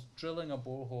involves drilling a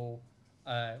borehole,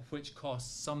 which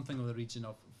costs something in the region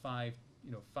of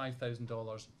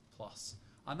 $5,000 plus,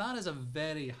 and that is a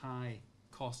very high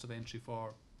cost of entry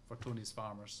for Tony's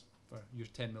farmers, for your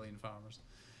 10 million farmers.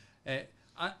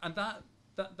 And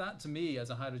that to me, as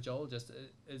a hydrogeologist,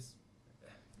 is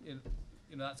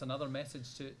that's another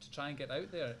message to try and get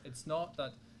out there. It's not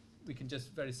that we can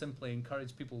just very simply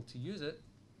encourage people to use it.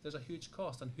 There's a huge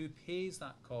cost, and who pays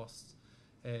that cost?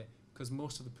 Because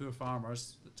most of the poor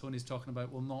farmers that Tony's talking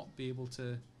about will not be able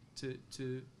to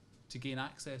gain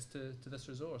access to this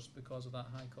resource because of that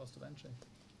high cost of entry.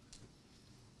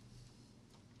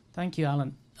 Thank you,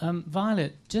 Alan.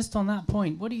 Violet, just on that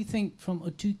point, what do you think from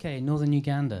Otuke in northern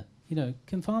Uganda?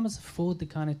 Can farmers afford the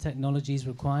kind of technologies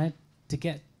required to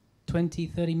get 20,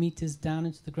 30 meters down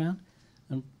into the ground?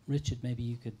 And Richard, maybe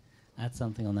you could add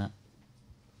something on that.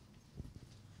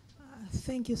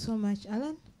 Thank you so much,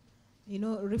 Alan.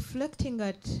 Reflecting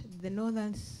at the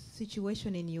northern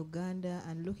situation in Uganda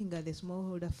and looking at the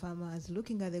smallholder farmers,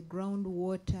 looking at the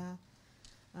groundwater,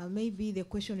 maybe the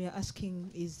question you're asking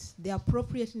is the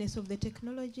appropriateness of the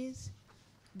technologies,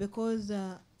 because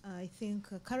I think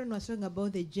Karen was talking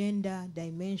about the gender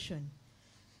dimension.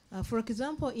 For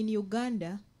example, in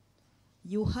Uganda,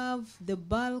 you have the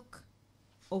bulk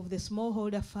of the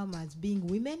smallholder farmers being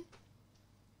women,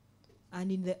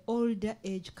 and in the older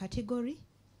age category,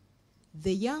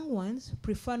 the young ones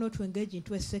prefer not to engage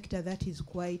into a sector that is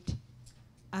quite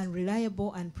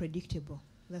unreliable and predictable.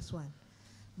 That's one.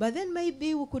 But then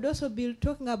maybe we could also be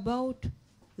talking about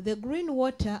the green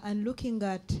water and looking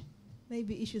at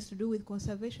maybe issues to do with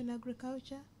conservation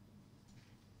agriculture,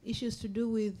 issues to do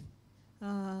with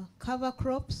cover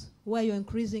crops, where you're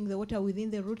increasing the water within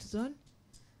the root zone.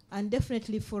 And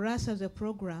definitely for us as a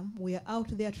program, we are out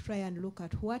there to try and look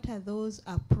at what are those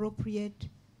appropriate,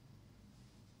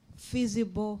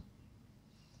 feasible,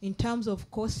 in terms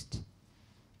of cost,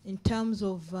 in terms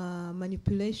of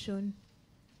manipulation,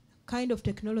 kind of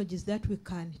technologies that we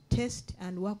can test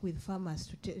and work with farmers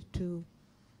to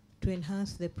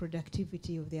enhance the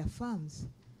productivity of their farms.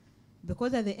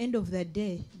 Because at the end of the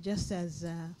day, just as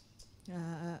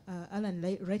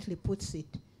Alan rightly puts it,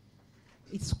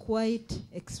 it's quite,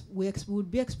 we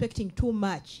would be expecting too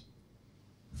much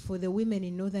for the women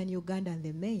in northern Uganda and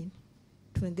the men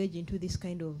to engage into this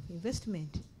kind of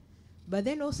investment. But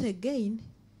then also again,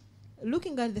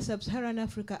 looking at the sub-Saharan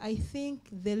Africa, I think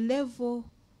the level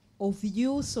of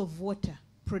use of water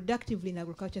productively in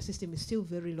agriculture system is still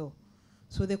very low.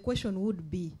 So the question would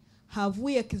be, have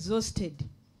we exhausted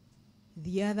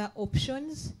the other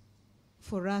options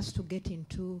for us to get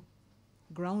into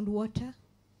groundwater?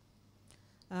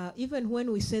 Even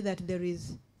when we say that there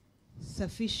is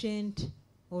sufficient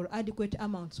or adequate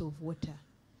amounts of water,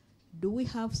 do we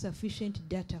have sufficient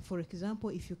data? For example,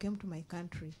 if you came to my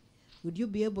country, would you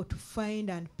be able to find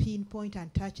and pinpoint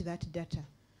and touch that data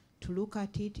to look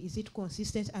at it? Is it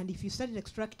consistent? And if you started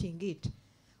extracting it,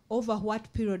 over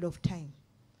what period of time?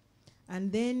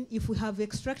 And then if we have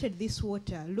extracted this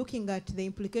water, looking at the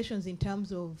implications in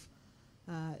terms of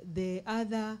the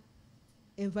other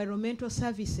environmental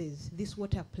services this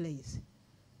water plays,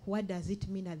 what does it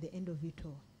mean at the end of it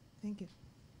all? Thank you.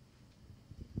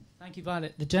 Thank you,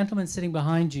 Violet. The gentleman sitting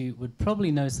behind you would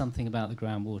probably know something about the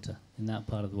groundwater in that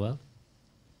part of the world.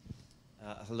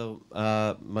 Hello,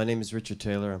 my name is Richard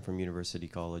Taylor. I'm from University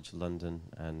College London,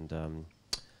 and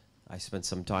I spent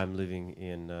some time living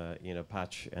in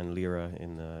Apache and Lira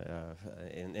in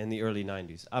the early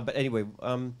 90s. But anyway,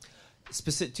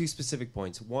 two specific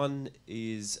points. One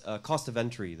is cost of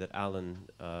entry that Alan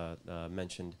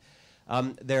mentioned.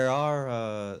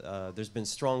 There's been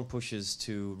strong pushes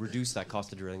to reduce that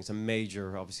cost of drilling. It's a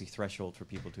major, obviously, threshold for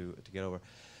people to get over.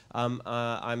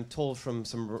 I'm told from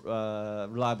some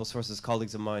reliable sources,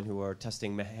 colleagues of mine who are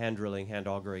testing hand drilling, hand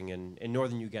augering in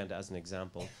northern Uganda as an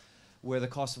example, where the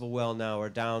cost of a well now are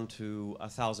down to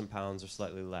 £1,000 or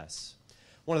slightly less.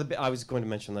 I was going to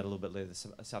mention that a little bit later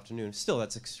this afternoon. Still,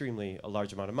 that's extremely a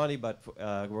large amount of money, but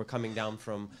we're coming down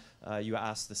from, you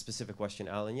asked the specific question,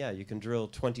 Alan, yeah, you can drill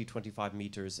 20, 25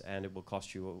 meters and it will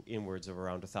cost you inwards of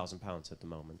around £1,000 at the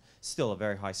moment. Still a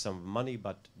very high sum of money,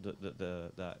 but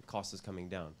the cost is coming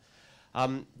down.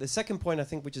 The second point, I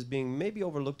think, which is being maybe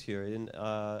overlooked here,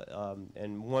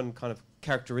 and one kind of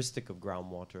characteristic of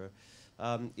groundwater,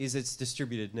 is its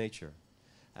distributed nature.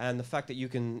 And the fact that you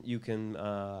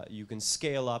can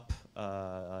scale up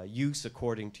use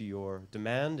according to your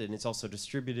demand, and it's also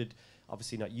distributed,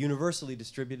 obviously not universally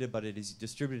distributed, but it is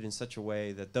distributed in such a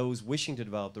way that those wishing to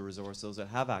develop the resource, those that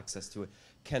have access to it,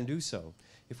 can do so.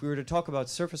 If we were to talk about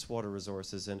surface water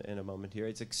resources in a moment here,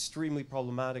 it's extremely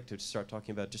problematic to start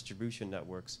talking about distribution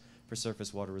networks for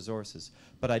surface water resources.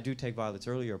 But I do take Violet's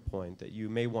earlier point that you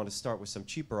may want to start with some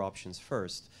cheaper options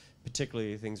first,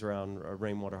 particularly things around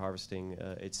rainwater harvesting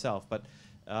itself. But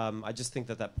I just think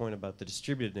that that point about the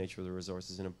distributed nature of the resource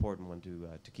is an important one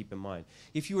to keep in mind.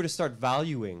 If you were to start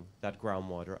valuing that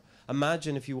groundwater,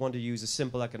 imagine if you want to use a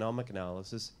simple economic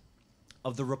analysis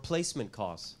of the replacement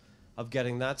costs of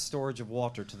getting that storage of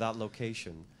water to that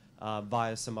location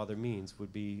via some other means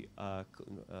would be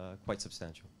quite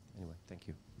substantial. Anyway, thank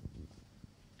you.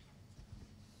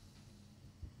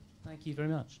 Thank you very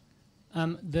much.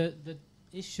 The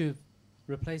issue of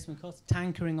replacement costs,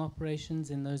 tankering operations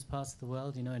in those parts of the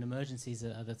world, you know, in emergencies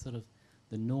are the sort of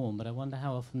the norm, but I wonder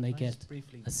how often they get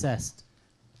assessed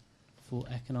for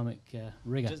economic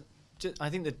rigor. I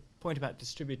think the point about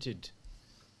distributed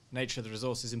nature of the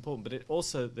resource is important, but it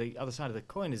also, the other side of the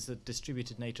coin is the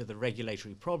distributed nature of the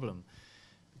regulatory problem,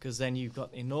 because then you've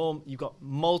got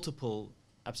multiple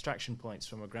abstraction points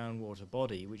from a groundwater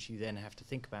body, which you then have to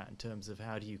think about in terms of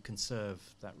how do you conserve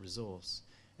that resource.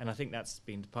 And I think that's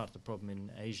been part of the problem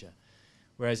in Asia.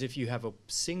 Whereas if you have a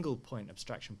single point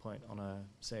abstraction point on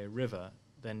say a river,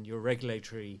 then your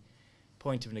regulatory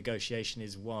point of negotiation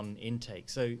is one intake.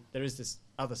 So there is this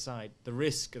other side, the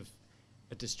risk of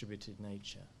a distributed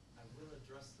nature. I will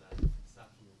address that this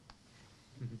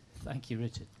afternoon. Thank you,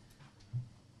 Richard.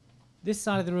 This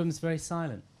side of the room is very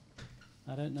silent.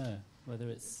 I don't know whether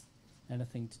it's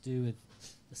anything to do with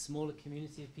a smaller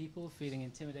community of people feeling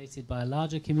intimidated by a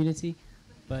larger community,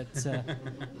 but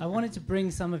I wanted to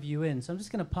bring some of you in, so I'm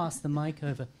just going to pass the mic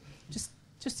over.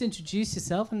 Just introduce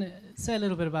yourself and say a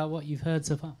little bit about what you've heard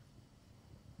so far.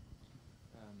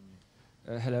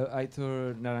 Hello,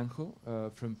 Aitor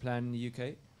Naranjo from Plan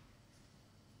UK.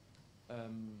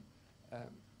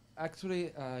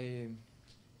 Actually, I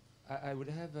would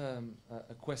have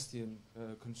a question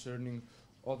concerning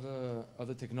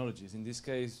other technologies. In this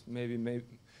case, maybe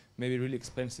really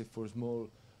expensive for small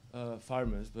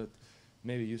farmers, but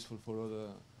maybe useful for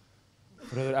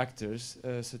other actors,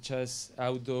 such as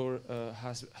outdoor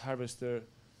harvester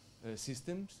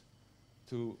systems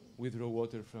to withdraw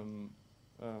water from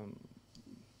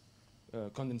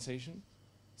condensation.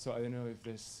 So I don't know if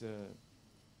there's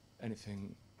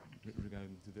anything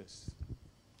regarding to this.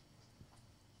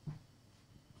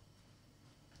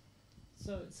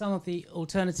 So some of the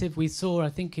alternative we saw, I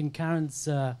think, in Karen's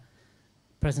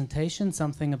presentation,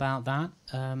 something about that.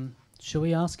 Shall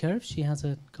we ask her if she has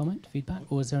a comment, feedback,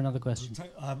 or is there another question?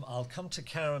 I'll come to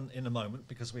Karen in a moment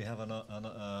because we have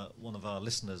one of our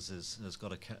listeners has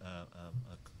got a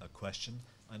question.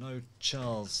 I know,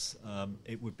 Charles,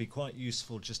 it would be quite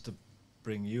useful just to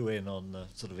bring you in on the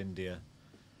sort of India,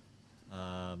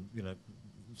 you know,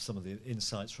 some of the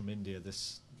insights from India,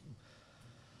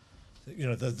 you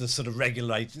know, the sort of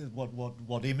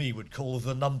what IMI would call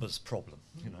the numbers problem,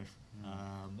 you know.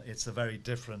 It's a very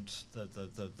different,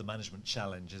 the management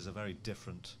challenge is a very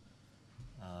different,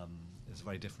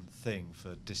 thing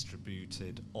for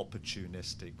distributed,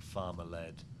 opportunistic,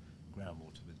 farmer-led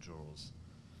groundwater withdrawals.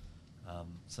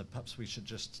 So perhaps we should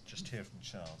just hear from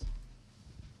Charles.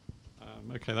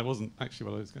 Okay, that wasn't actually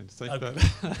what I was going to say, okay.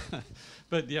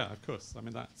 but yeah, of course. I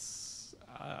mean, that's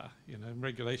you know,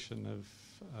 regulation of,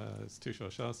 as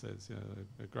Tushar Shah says, you know,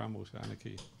 groundwater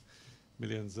anarchy,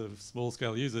 millions of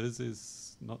small-scale users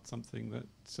is not something that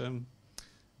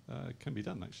can be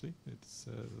done. Actually, it's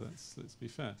let's be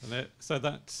fair. And so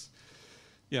that,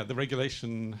 yeah, the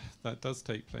regulation that does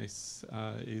take place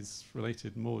is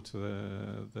related more to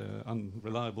the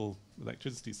unreliable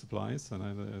electricity supplies,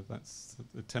 and that's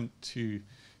the attempt to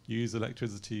use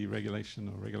electricity regulation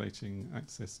or regulating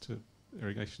access to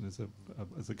irrigation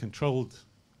as a controlled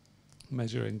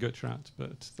measure in Gujarat,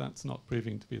 but that's not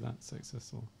proving to be that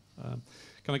successful.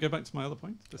 Can I go back to my other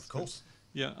point? Of course.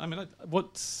 Yeah, I mean,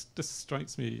 what just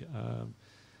strikes me,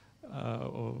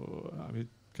 or I mean,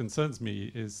 concerns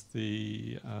me is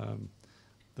the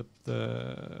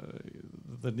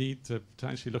need to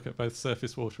actually look at both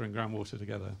surface water and groundwater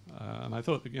together. And I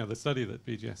thought, you know, the study that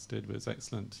BGS did was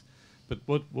excellent. But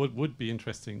what would be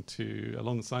interesting to,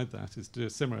 alongside that, is do a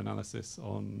similar analysis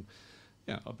on,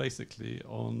 basically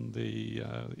on the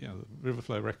river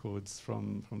flow records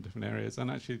from different areas, and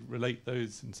actually relate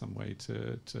those in some way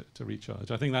to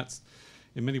recharge. I think that's,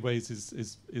 in many ways,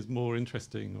 is more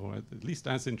interesting, or at least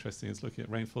as interesting as looking at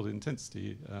rainfall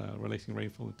intensity, relating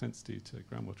rainfall intensity to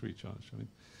groundwater recharge. I mean,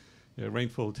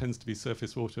 rainfall tends to be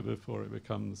surface water before it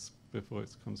becomes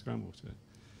groundwater.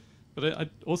 But I'd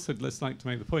also just like to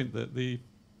make the point that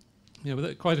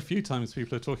that quite a few times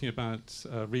people are talking about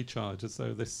recharge as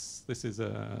though this is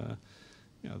the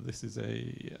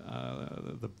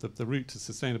route to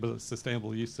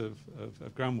sustainable use of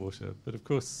groundwater. But of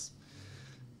course,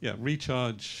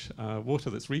 recharge, water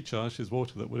that's recharged is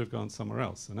water that would have gone somewhere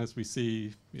else. And as we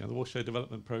see, the watershed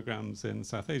development programs in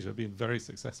South Asia have been very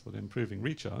successful in improving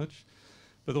recharge,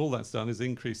 but all that's done is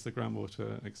increase the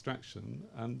groundwater extraction.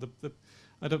 And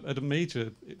at a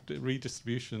major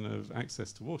redistribution of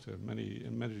access to water,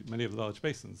 in many of the large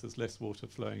basins, there's less water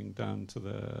flowing down to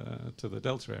the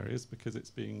delta areas because it's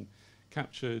being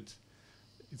captured,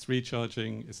 it's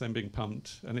recharging, it's then being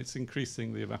pumped, and it's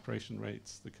increasing the evaporation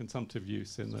rates, the consumptive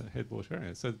use in the headwater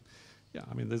area. So,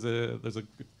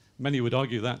 many would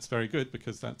argue that's very good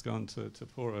because that's gone to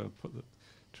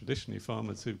traditionally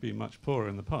farmers who've been much poorer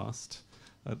in the past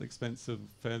at the expense of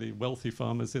fairly wealthy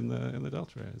farmers in the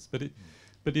delta areas.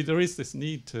 But there is this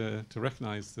need to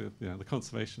recognise the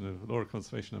conservation of law of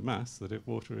conservation of mass, that if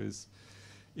water is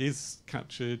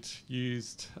captured,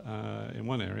 used in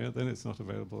one area, then it's not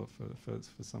available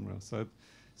for somewhere else.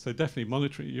 So definitely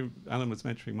monitoring. Alan was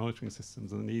mentioning monitoring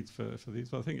systems and the need for these.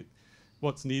 But I think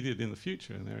what's needed in the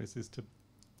future in areas is to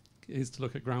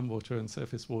look at groundwater and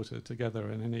surface water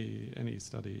together in any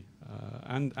study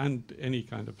and any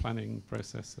kind of planning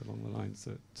process along the lines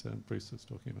that Bruce was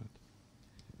talking about.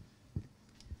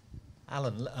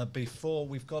 Alan, before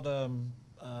we've got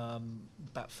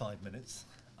about 5 minutes.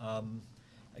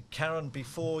 Karen,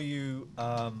 before you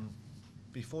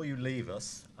leave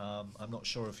us, I'm not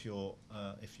sure if you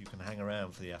can hang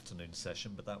around for the afternoon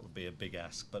session, but that would be a big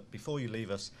ask. But before you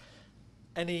leave us,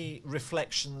 any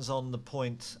reflections on the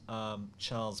point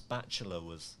Charles Batchelor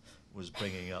was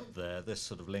bringing up there? This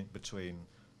sort of link between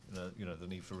the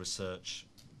need for research,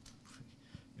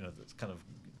 that kind of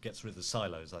gets rid of the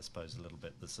silos, I suppose, a little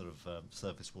bit. The sort of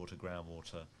surface water,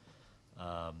 groundwater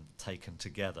taken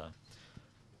together.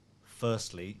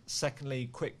 Firstly. Secondly,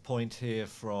 quick point here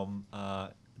from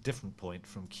different point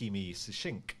from Kimi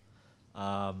Sishink,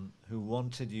 who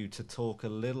wanted you to talk a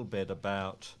little bit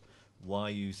about why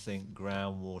you think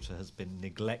groundwater has been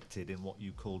neglected in what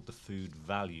you called the food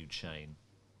value chain.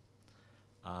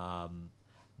 Now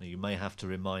you may have to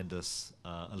remind us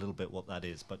a little bit what that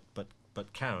is, but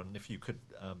Karen, if you could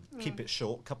keep it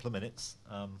short, couple of minutes.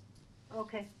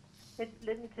 Okay,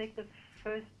 let me take the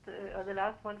first or the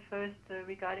last one first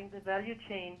regarding the value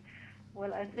chain.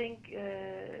 Well, I think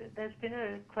there's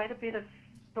been quite a bit of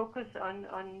focus on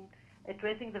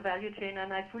addressing the value chain,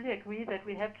 and I fully agree that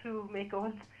we have to make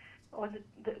all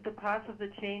the parts of the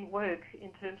chain work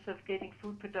in terms of getting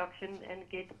food production and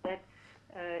get that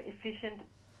efficient.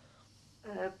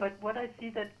 But what I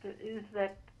see is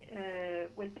that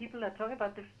when people are talking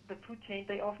about the food chain,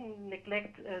 they often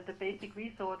neglect the basic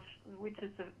resource, which is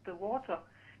the water.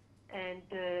 And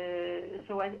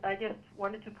so I just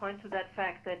wanted to point to that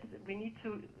fact that we need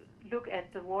to look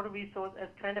at the water resource as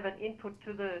kind of an input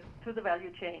to the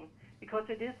value chain, because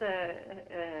it is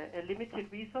a limited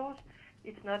resource.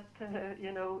 It's not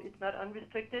it's not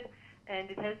unrestricted, and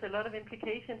it has a lot of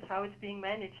implications how it's being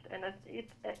managed, and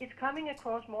it's coming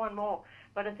across more and more.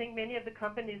 But I think many of the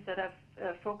companies that are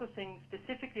focusing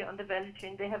specifically on the value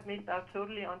chain, they have missed out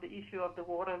totally on the issue of the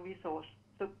water resource.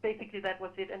 So basically that was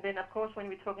it. And then of course when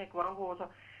we're talking groundwater,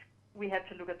 we have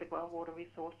to look at the groundwater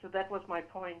resource. So that was my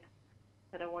point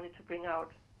that I wanted to bring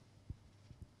out.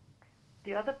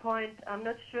 The other point, I'm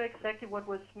not sure exactly what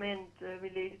was meant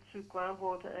related to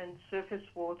groundwater and surface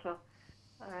water.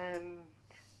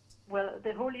 Well,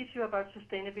 the whole issue about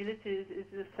sustainability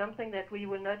is something that we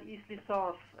will not easily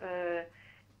solve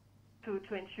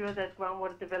to ensure that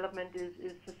groundwater development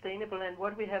is sustainable. And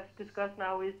what we have discussed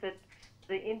now is that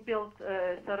the inbuilt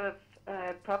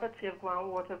property of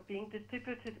groundwater being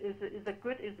distributed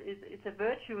it's a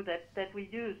virtue that we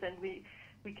use, and we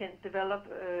can develop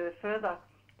further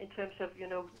in terms of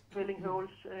drilling holes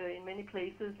in many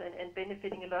places and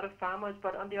benefiting a lot of farmers.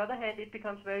 But on the other hand, it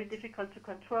becomes very difficult to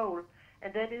control,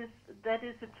 and that is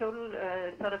a total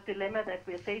sort of dilemma that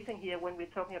we're facing here when we're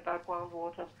talking about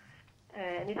groundwater.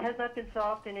 And it has not been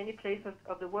solved in any place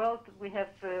of the world. We have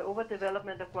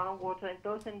overdevelopment of groundwater, and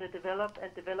both in the developed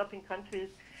and developing countries.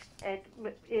 And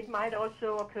it might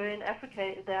also occur in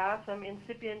Africa. There are some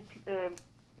incipient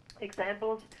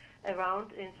examples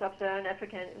around in sub-Saharan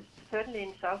Africa, and certainly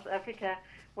in South Africa,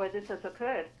 where this has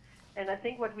occurred. And I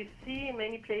think what we see in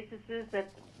many places is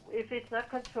that if it's not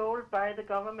controlled by the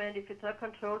government, if it's not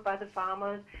controlled by the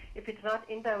farmers, if it's not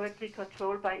indirectly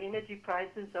controlled by energy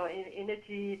prices or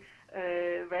energy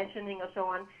rationing or so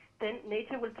on, then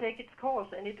nature will take its course,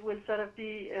 and it will sort of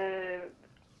be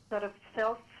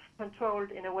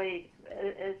self-controlled in a way.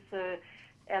 As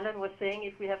Alan was saying,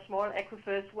 if we have small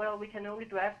aquifers, well, we can only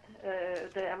draft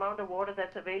the amount of water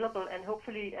that's available, and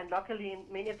hopefully and luckily in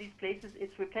many of these places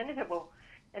it's replenishable.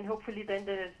 And hopefully then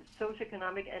the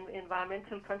socioeconomic and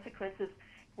environmental consequences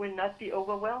will not be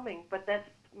overwhelming. But that's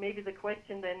maybe the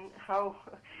question then, how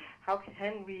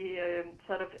can we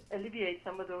sort of alleviate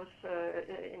some of those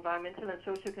environmental and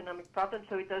socioeconomic problems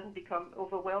so it doesn't become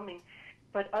overwhelming.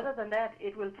 But other than that,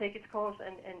 it will take its course,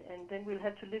 and then we'll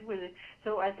have to live with it.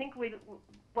 So I think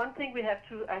one thing we have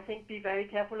to, I think, be very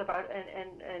careful about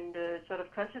and sort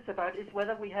of conscious about is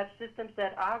whether we have systems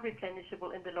that are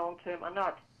replenishable in the long term or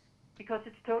not. Because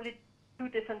it's totally two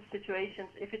different situations.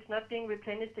 If it's not being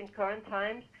replenished in current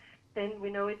times, then we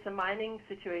know it's a mining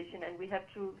situation, and we have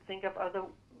to think of other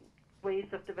ways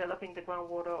of developing the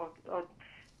groundwater or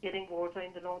getting water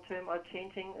in the long term, or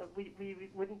changing. We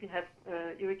wouldn't have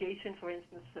irrigation, for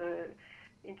instance,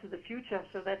 into the future.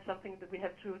 So that's something that we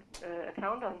have to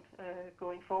account on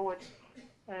going forward.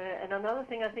 And another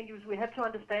thing I think is we have to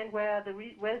understand where's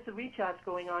the recharge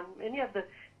going on. Many of the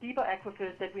deeper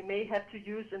aquifers that we may have to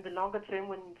use in the longer term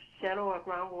when shallower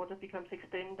groundwater becomes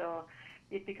extinct or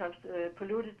it becomes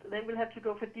polluted, then we'll have to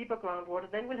go for deeper groundwater.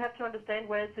 Then we'll have to understand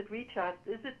where is it recharged.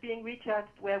 Is it being recharged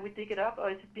where we dig it up,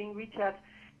 or is it being recharged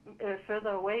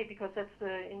further away? Because that's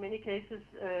in many cases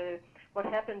what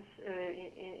happens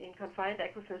in confined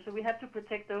aquifers. So we have to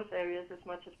protect those areas as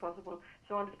much as possible.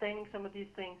 So understanding some of these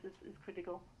things is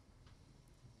critical.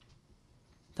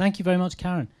 Thank you very much,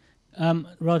 Karen.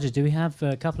 Roger, do we have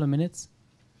a couple of minutes?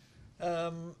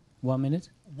 1 minute?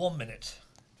 1 minute.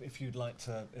 If you'd like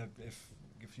to,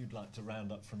 if you'd like to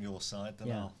round up from your side,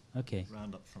 then I'll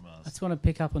round up from ours. I just want to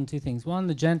pick up on two things. One,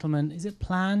 the gentleman, is it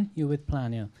Plan? You're with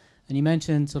Plan, yeah. And you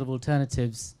mentioned sort of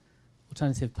alternative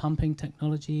pumping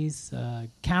technologies.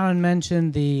 Karen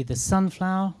mentioned the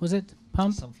sunflower, was it,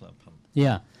 pump? Sunflower pump.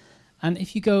 Yeah. And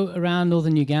if you go around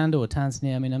northern Uganda or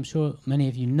Tanzania, I mean, I'm sure many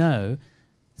of you know,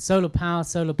 solar power,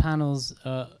 solar panels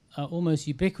are almost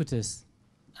ubiquitous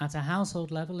at a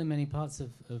household level in many parts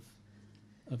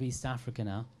of East Africa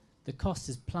now. The cost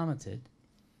has plummeted.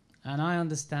 And I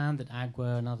understand that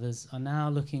AGWA and others are now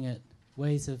looking at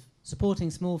ways of supporting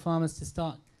small farmers to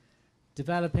start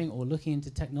developing or looking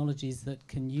into technologies that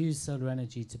can use solar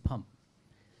energy to pump.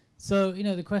 So, you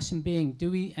know, the question being, do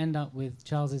we end up with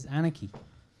Charles's anarchy?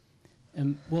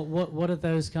 And what are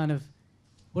those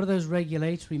what are those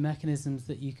regulatory mechanisms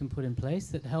that you can put in place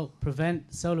that help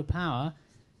prevent solar power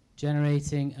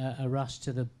generating a rush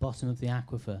to the bottom of the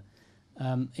aquifer?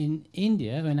 In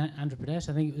India, in Andhra Pradesh,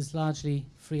 I think it was largely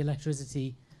free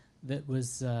electricity that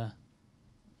was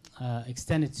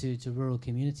extended to rural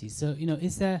communities. So, you know,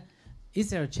 is there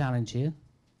a challenge here,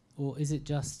 or is it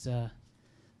just a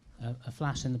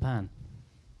flash in the pan?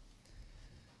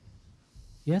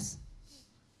 Yes?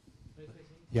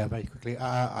 Yeah, very quickly.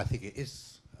 I think it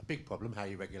is a big problem how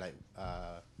you regulate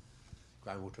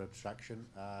groundwater abstraction.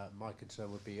 My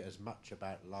concern would be as much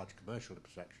about large commercial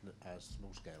abstraction as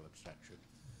small-scale abstraction.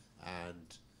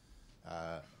 And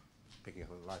picking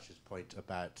up on Elisha's point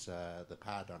about the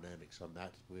power dynamics on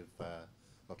that, with a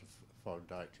lot of foreign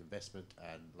direct investment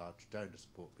and large donor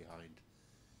support behind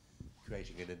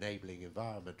creating an enabling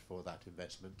environment for that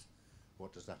investment,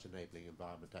 what does that enabling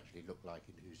environment actually look like,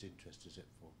 and whose interest is it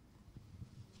for?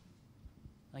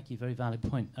 Thank you, very valid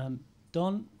point.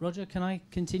 Don, Roger, can I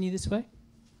continue this way?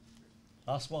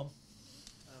 Last one.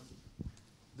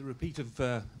 The repeat of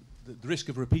the risk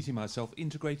of repeating myself.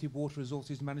 Integrated water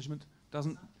resources management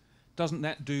doesn't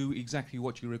that do exactly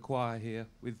what you require here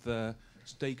with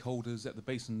stakeholders at the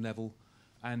basin level?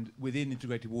 And within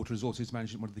integrated water resources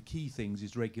management, one of the key things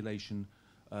is regulation,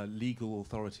 legal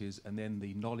authorities, and then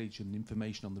the knowledge and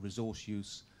information on the resource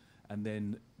use, and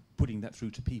then putting that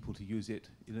through to people to use it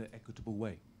in an equitable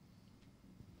way.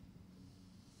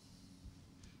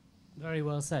 Very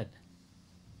well said.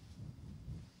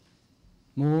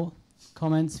 More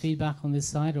comments, feedback on this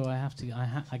side, or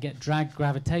I get dragged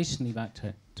gravitationally back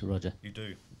to Roger? You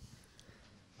do.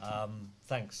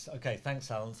 Thanks. Okay, thanks,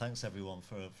 Alan. Thanks, everyone,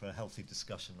 for a healthy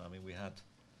discussion. I mean,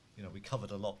 we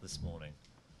covered a lot this morning,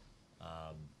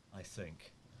 I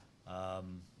think. I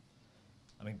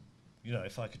mean, you know,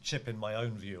 if I could chip in my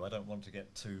own view, I don't want to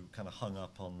get too kind of hung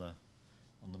up on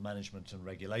the management and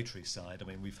regulatory side. I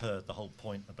mean, we've heard the whole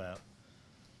point about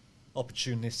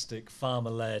opportunistic,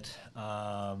 farmer-led,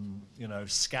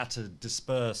 scattered,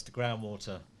 dispersed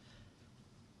groundwater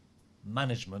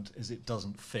management is it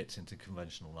doesn't fit into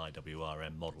conventional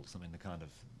IWRM models. I mean, the kind of,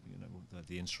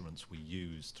 the instruments we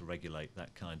use to regulate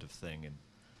that kind of thing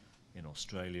in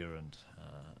Australia and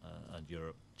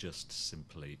Europe just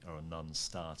simply are a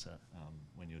non-starter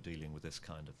when you're dealing with this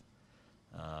kind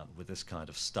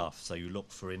of stuff. So you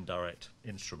look for indirect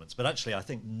instruments. But actually, I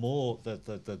think more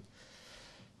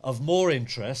of more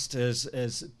interest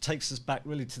is takes us back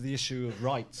really to the issue of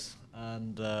rights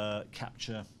and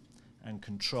capture and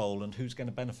control, and who's going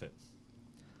to benefit.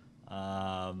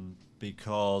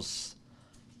 because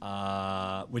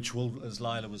which will, as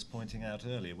Lila was pointing out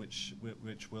earlier, which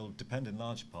will depend in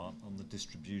large part on the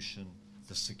distribution,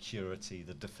 the security,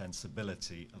 the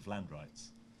defensibility of land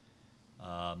rights.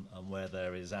 And where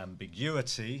there is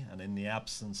ambiguity, and in the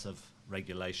absence of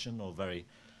regulation or very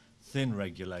thin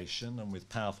regulation, and with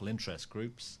powerful interest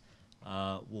groups,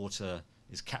 water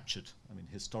is captured. I mean,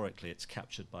 historically, it's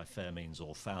captured by fair means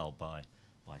or foul by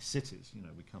cities. You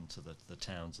know, we come to the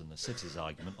towns and the cities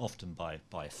argument, often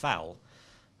by foul.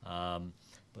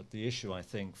 But the issue, I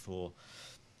think, for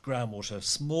groundwater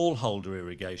smallholder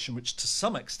irrigation, which to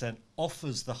some extent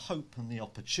offers the hope and the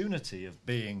opportunity of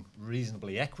being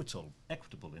reasonably equitable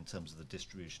in terms of the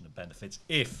distribution of benefits,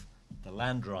 if the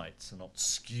land rights are not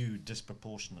skewed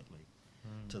disproportionately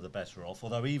to the better off.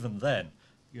 Although even then,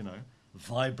 you know,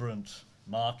 vibrant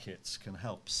markets can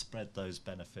help spread those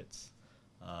benefits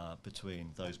between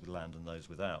those with land and those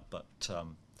without. But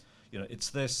you know,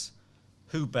 it's this: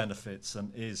 who benefits,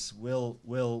 and will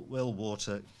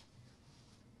water,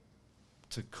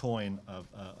 to coin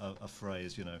a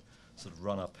phrase, you know, sort of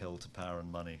run uphill to power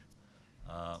and money,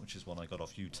 which is one I got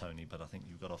off you, Tony, but I think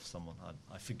you got off someone.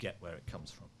 I forget where it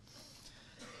comes from.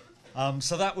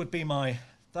 So that would be my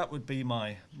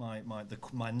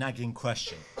nagging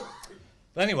question.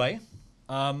 But anyway,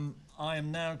 I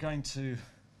am now going to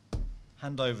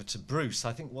hand over to Bruce.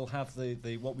 I think we'll have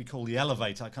the what we call the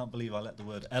elevator. I can't believe I let the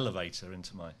word elevator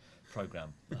into my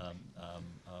programme.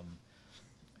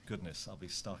 Goodness, I'll be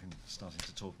starting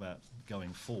to talk about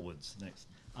going forwards next.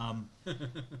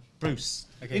 Bruce,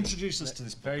 okay, introduce us to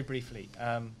this book. Very briefly.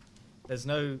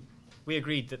 We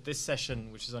agreed that this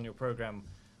session, which is on your programme,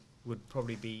 would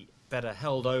probably be better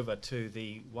held over to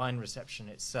the wine reception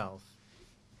itself,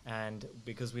 and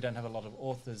because we don't have a lot of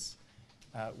authors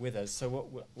with us. So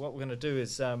what we're going to do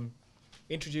is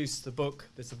introduce the book.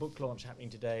 There's a book launch happening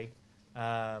today.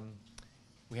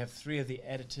 We have three of the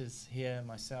editors here,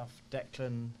 myself,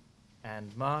 Declan,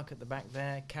 and Mark at the back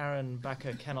there. Karen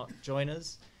Backer cannot join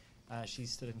us.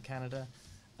 She's still in Canada.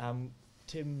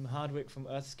 Tim Hardwick from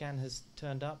Earthscan has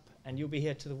turned up, and you'll be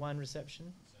here to the wine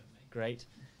reception. Certainly. Great.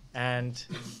 And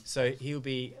so he'll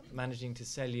be managing to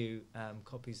sell you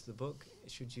copies of the book,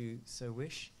 should you so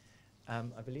wish.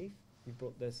 I believe you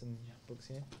brought there some books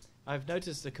here. I've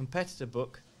noticed a competitor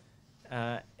book.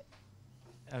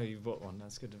 Oh, you bought one.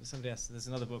 That's good. Somebody else. There's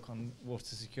another book on water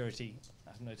security,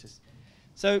 I've noticed.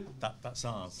 So that's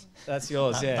ours. That's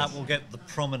yours. Yes. That will get the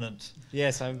prominent.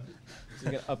 Yes, I'm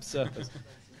going to up surface.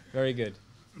 Very good.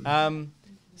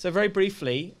 So very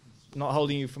briefly, not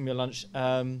holding you from your lunch.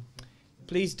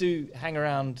 Please do hang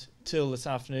around till this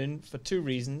afternoon for two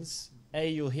reasons. A,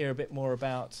 you'll hear a bit more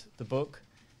about the book.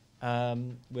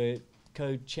 We're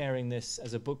co-chairing this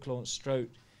as a book launch stroke.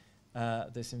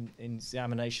 This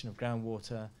examination of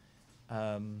groundwater,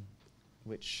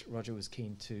 which Roger was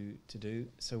keen to do.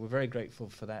 So we're very grateful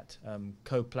for that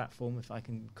co-platform, if I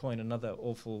can coin another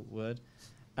awful word.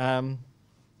 And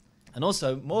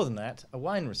also, more than that, a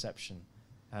wine reception.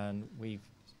 And we've,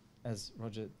 as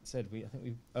Roger said, I think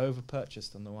we've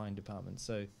over-purchased on the wine department.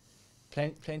 So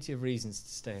plenty of reasons to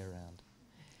stay around.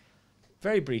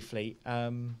 Very briefly,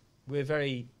 we're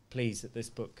very pleased that this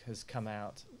book has come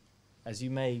out. As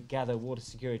you may gather, water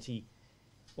security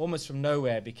almost from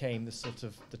nowhere became the sort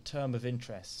of the term of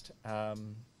interest.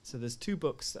 So there's two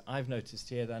books that I've noticed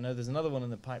here. I know there's another one in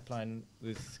the pipeline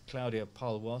with Claudia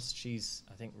Paul-Wast. She's,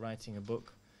 I think, writing a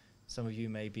book. Some of you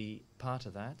may be part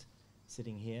of that,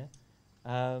 sitting here.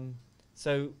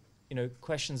 So, you know,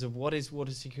 questions of what is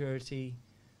water security,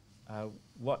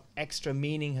 what extra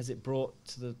meaning has it brought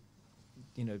to the,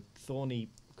 you know, thorny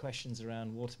questions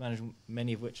around water management,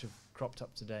 many of which have cropped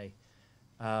up today.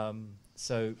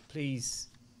 So please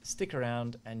stick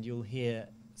around and you'll hear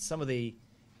some of the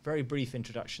very brief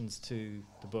introductions to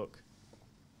the book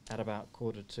at about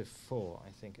 3:45,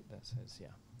 I think that says, yeah.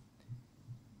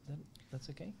 That's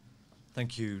okay?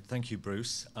 Thank you,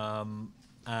 Bruce.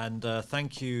 And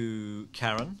thank you,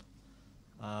 Karen,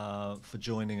 for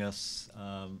joining us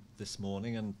this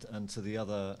morning, and to the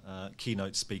other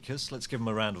keynote speakers. Let's give them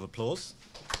a round of applause.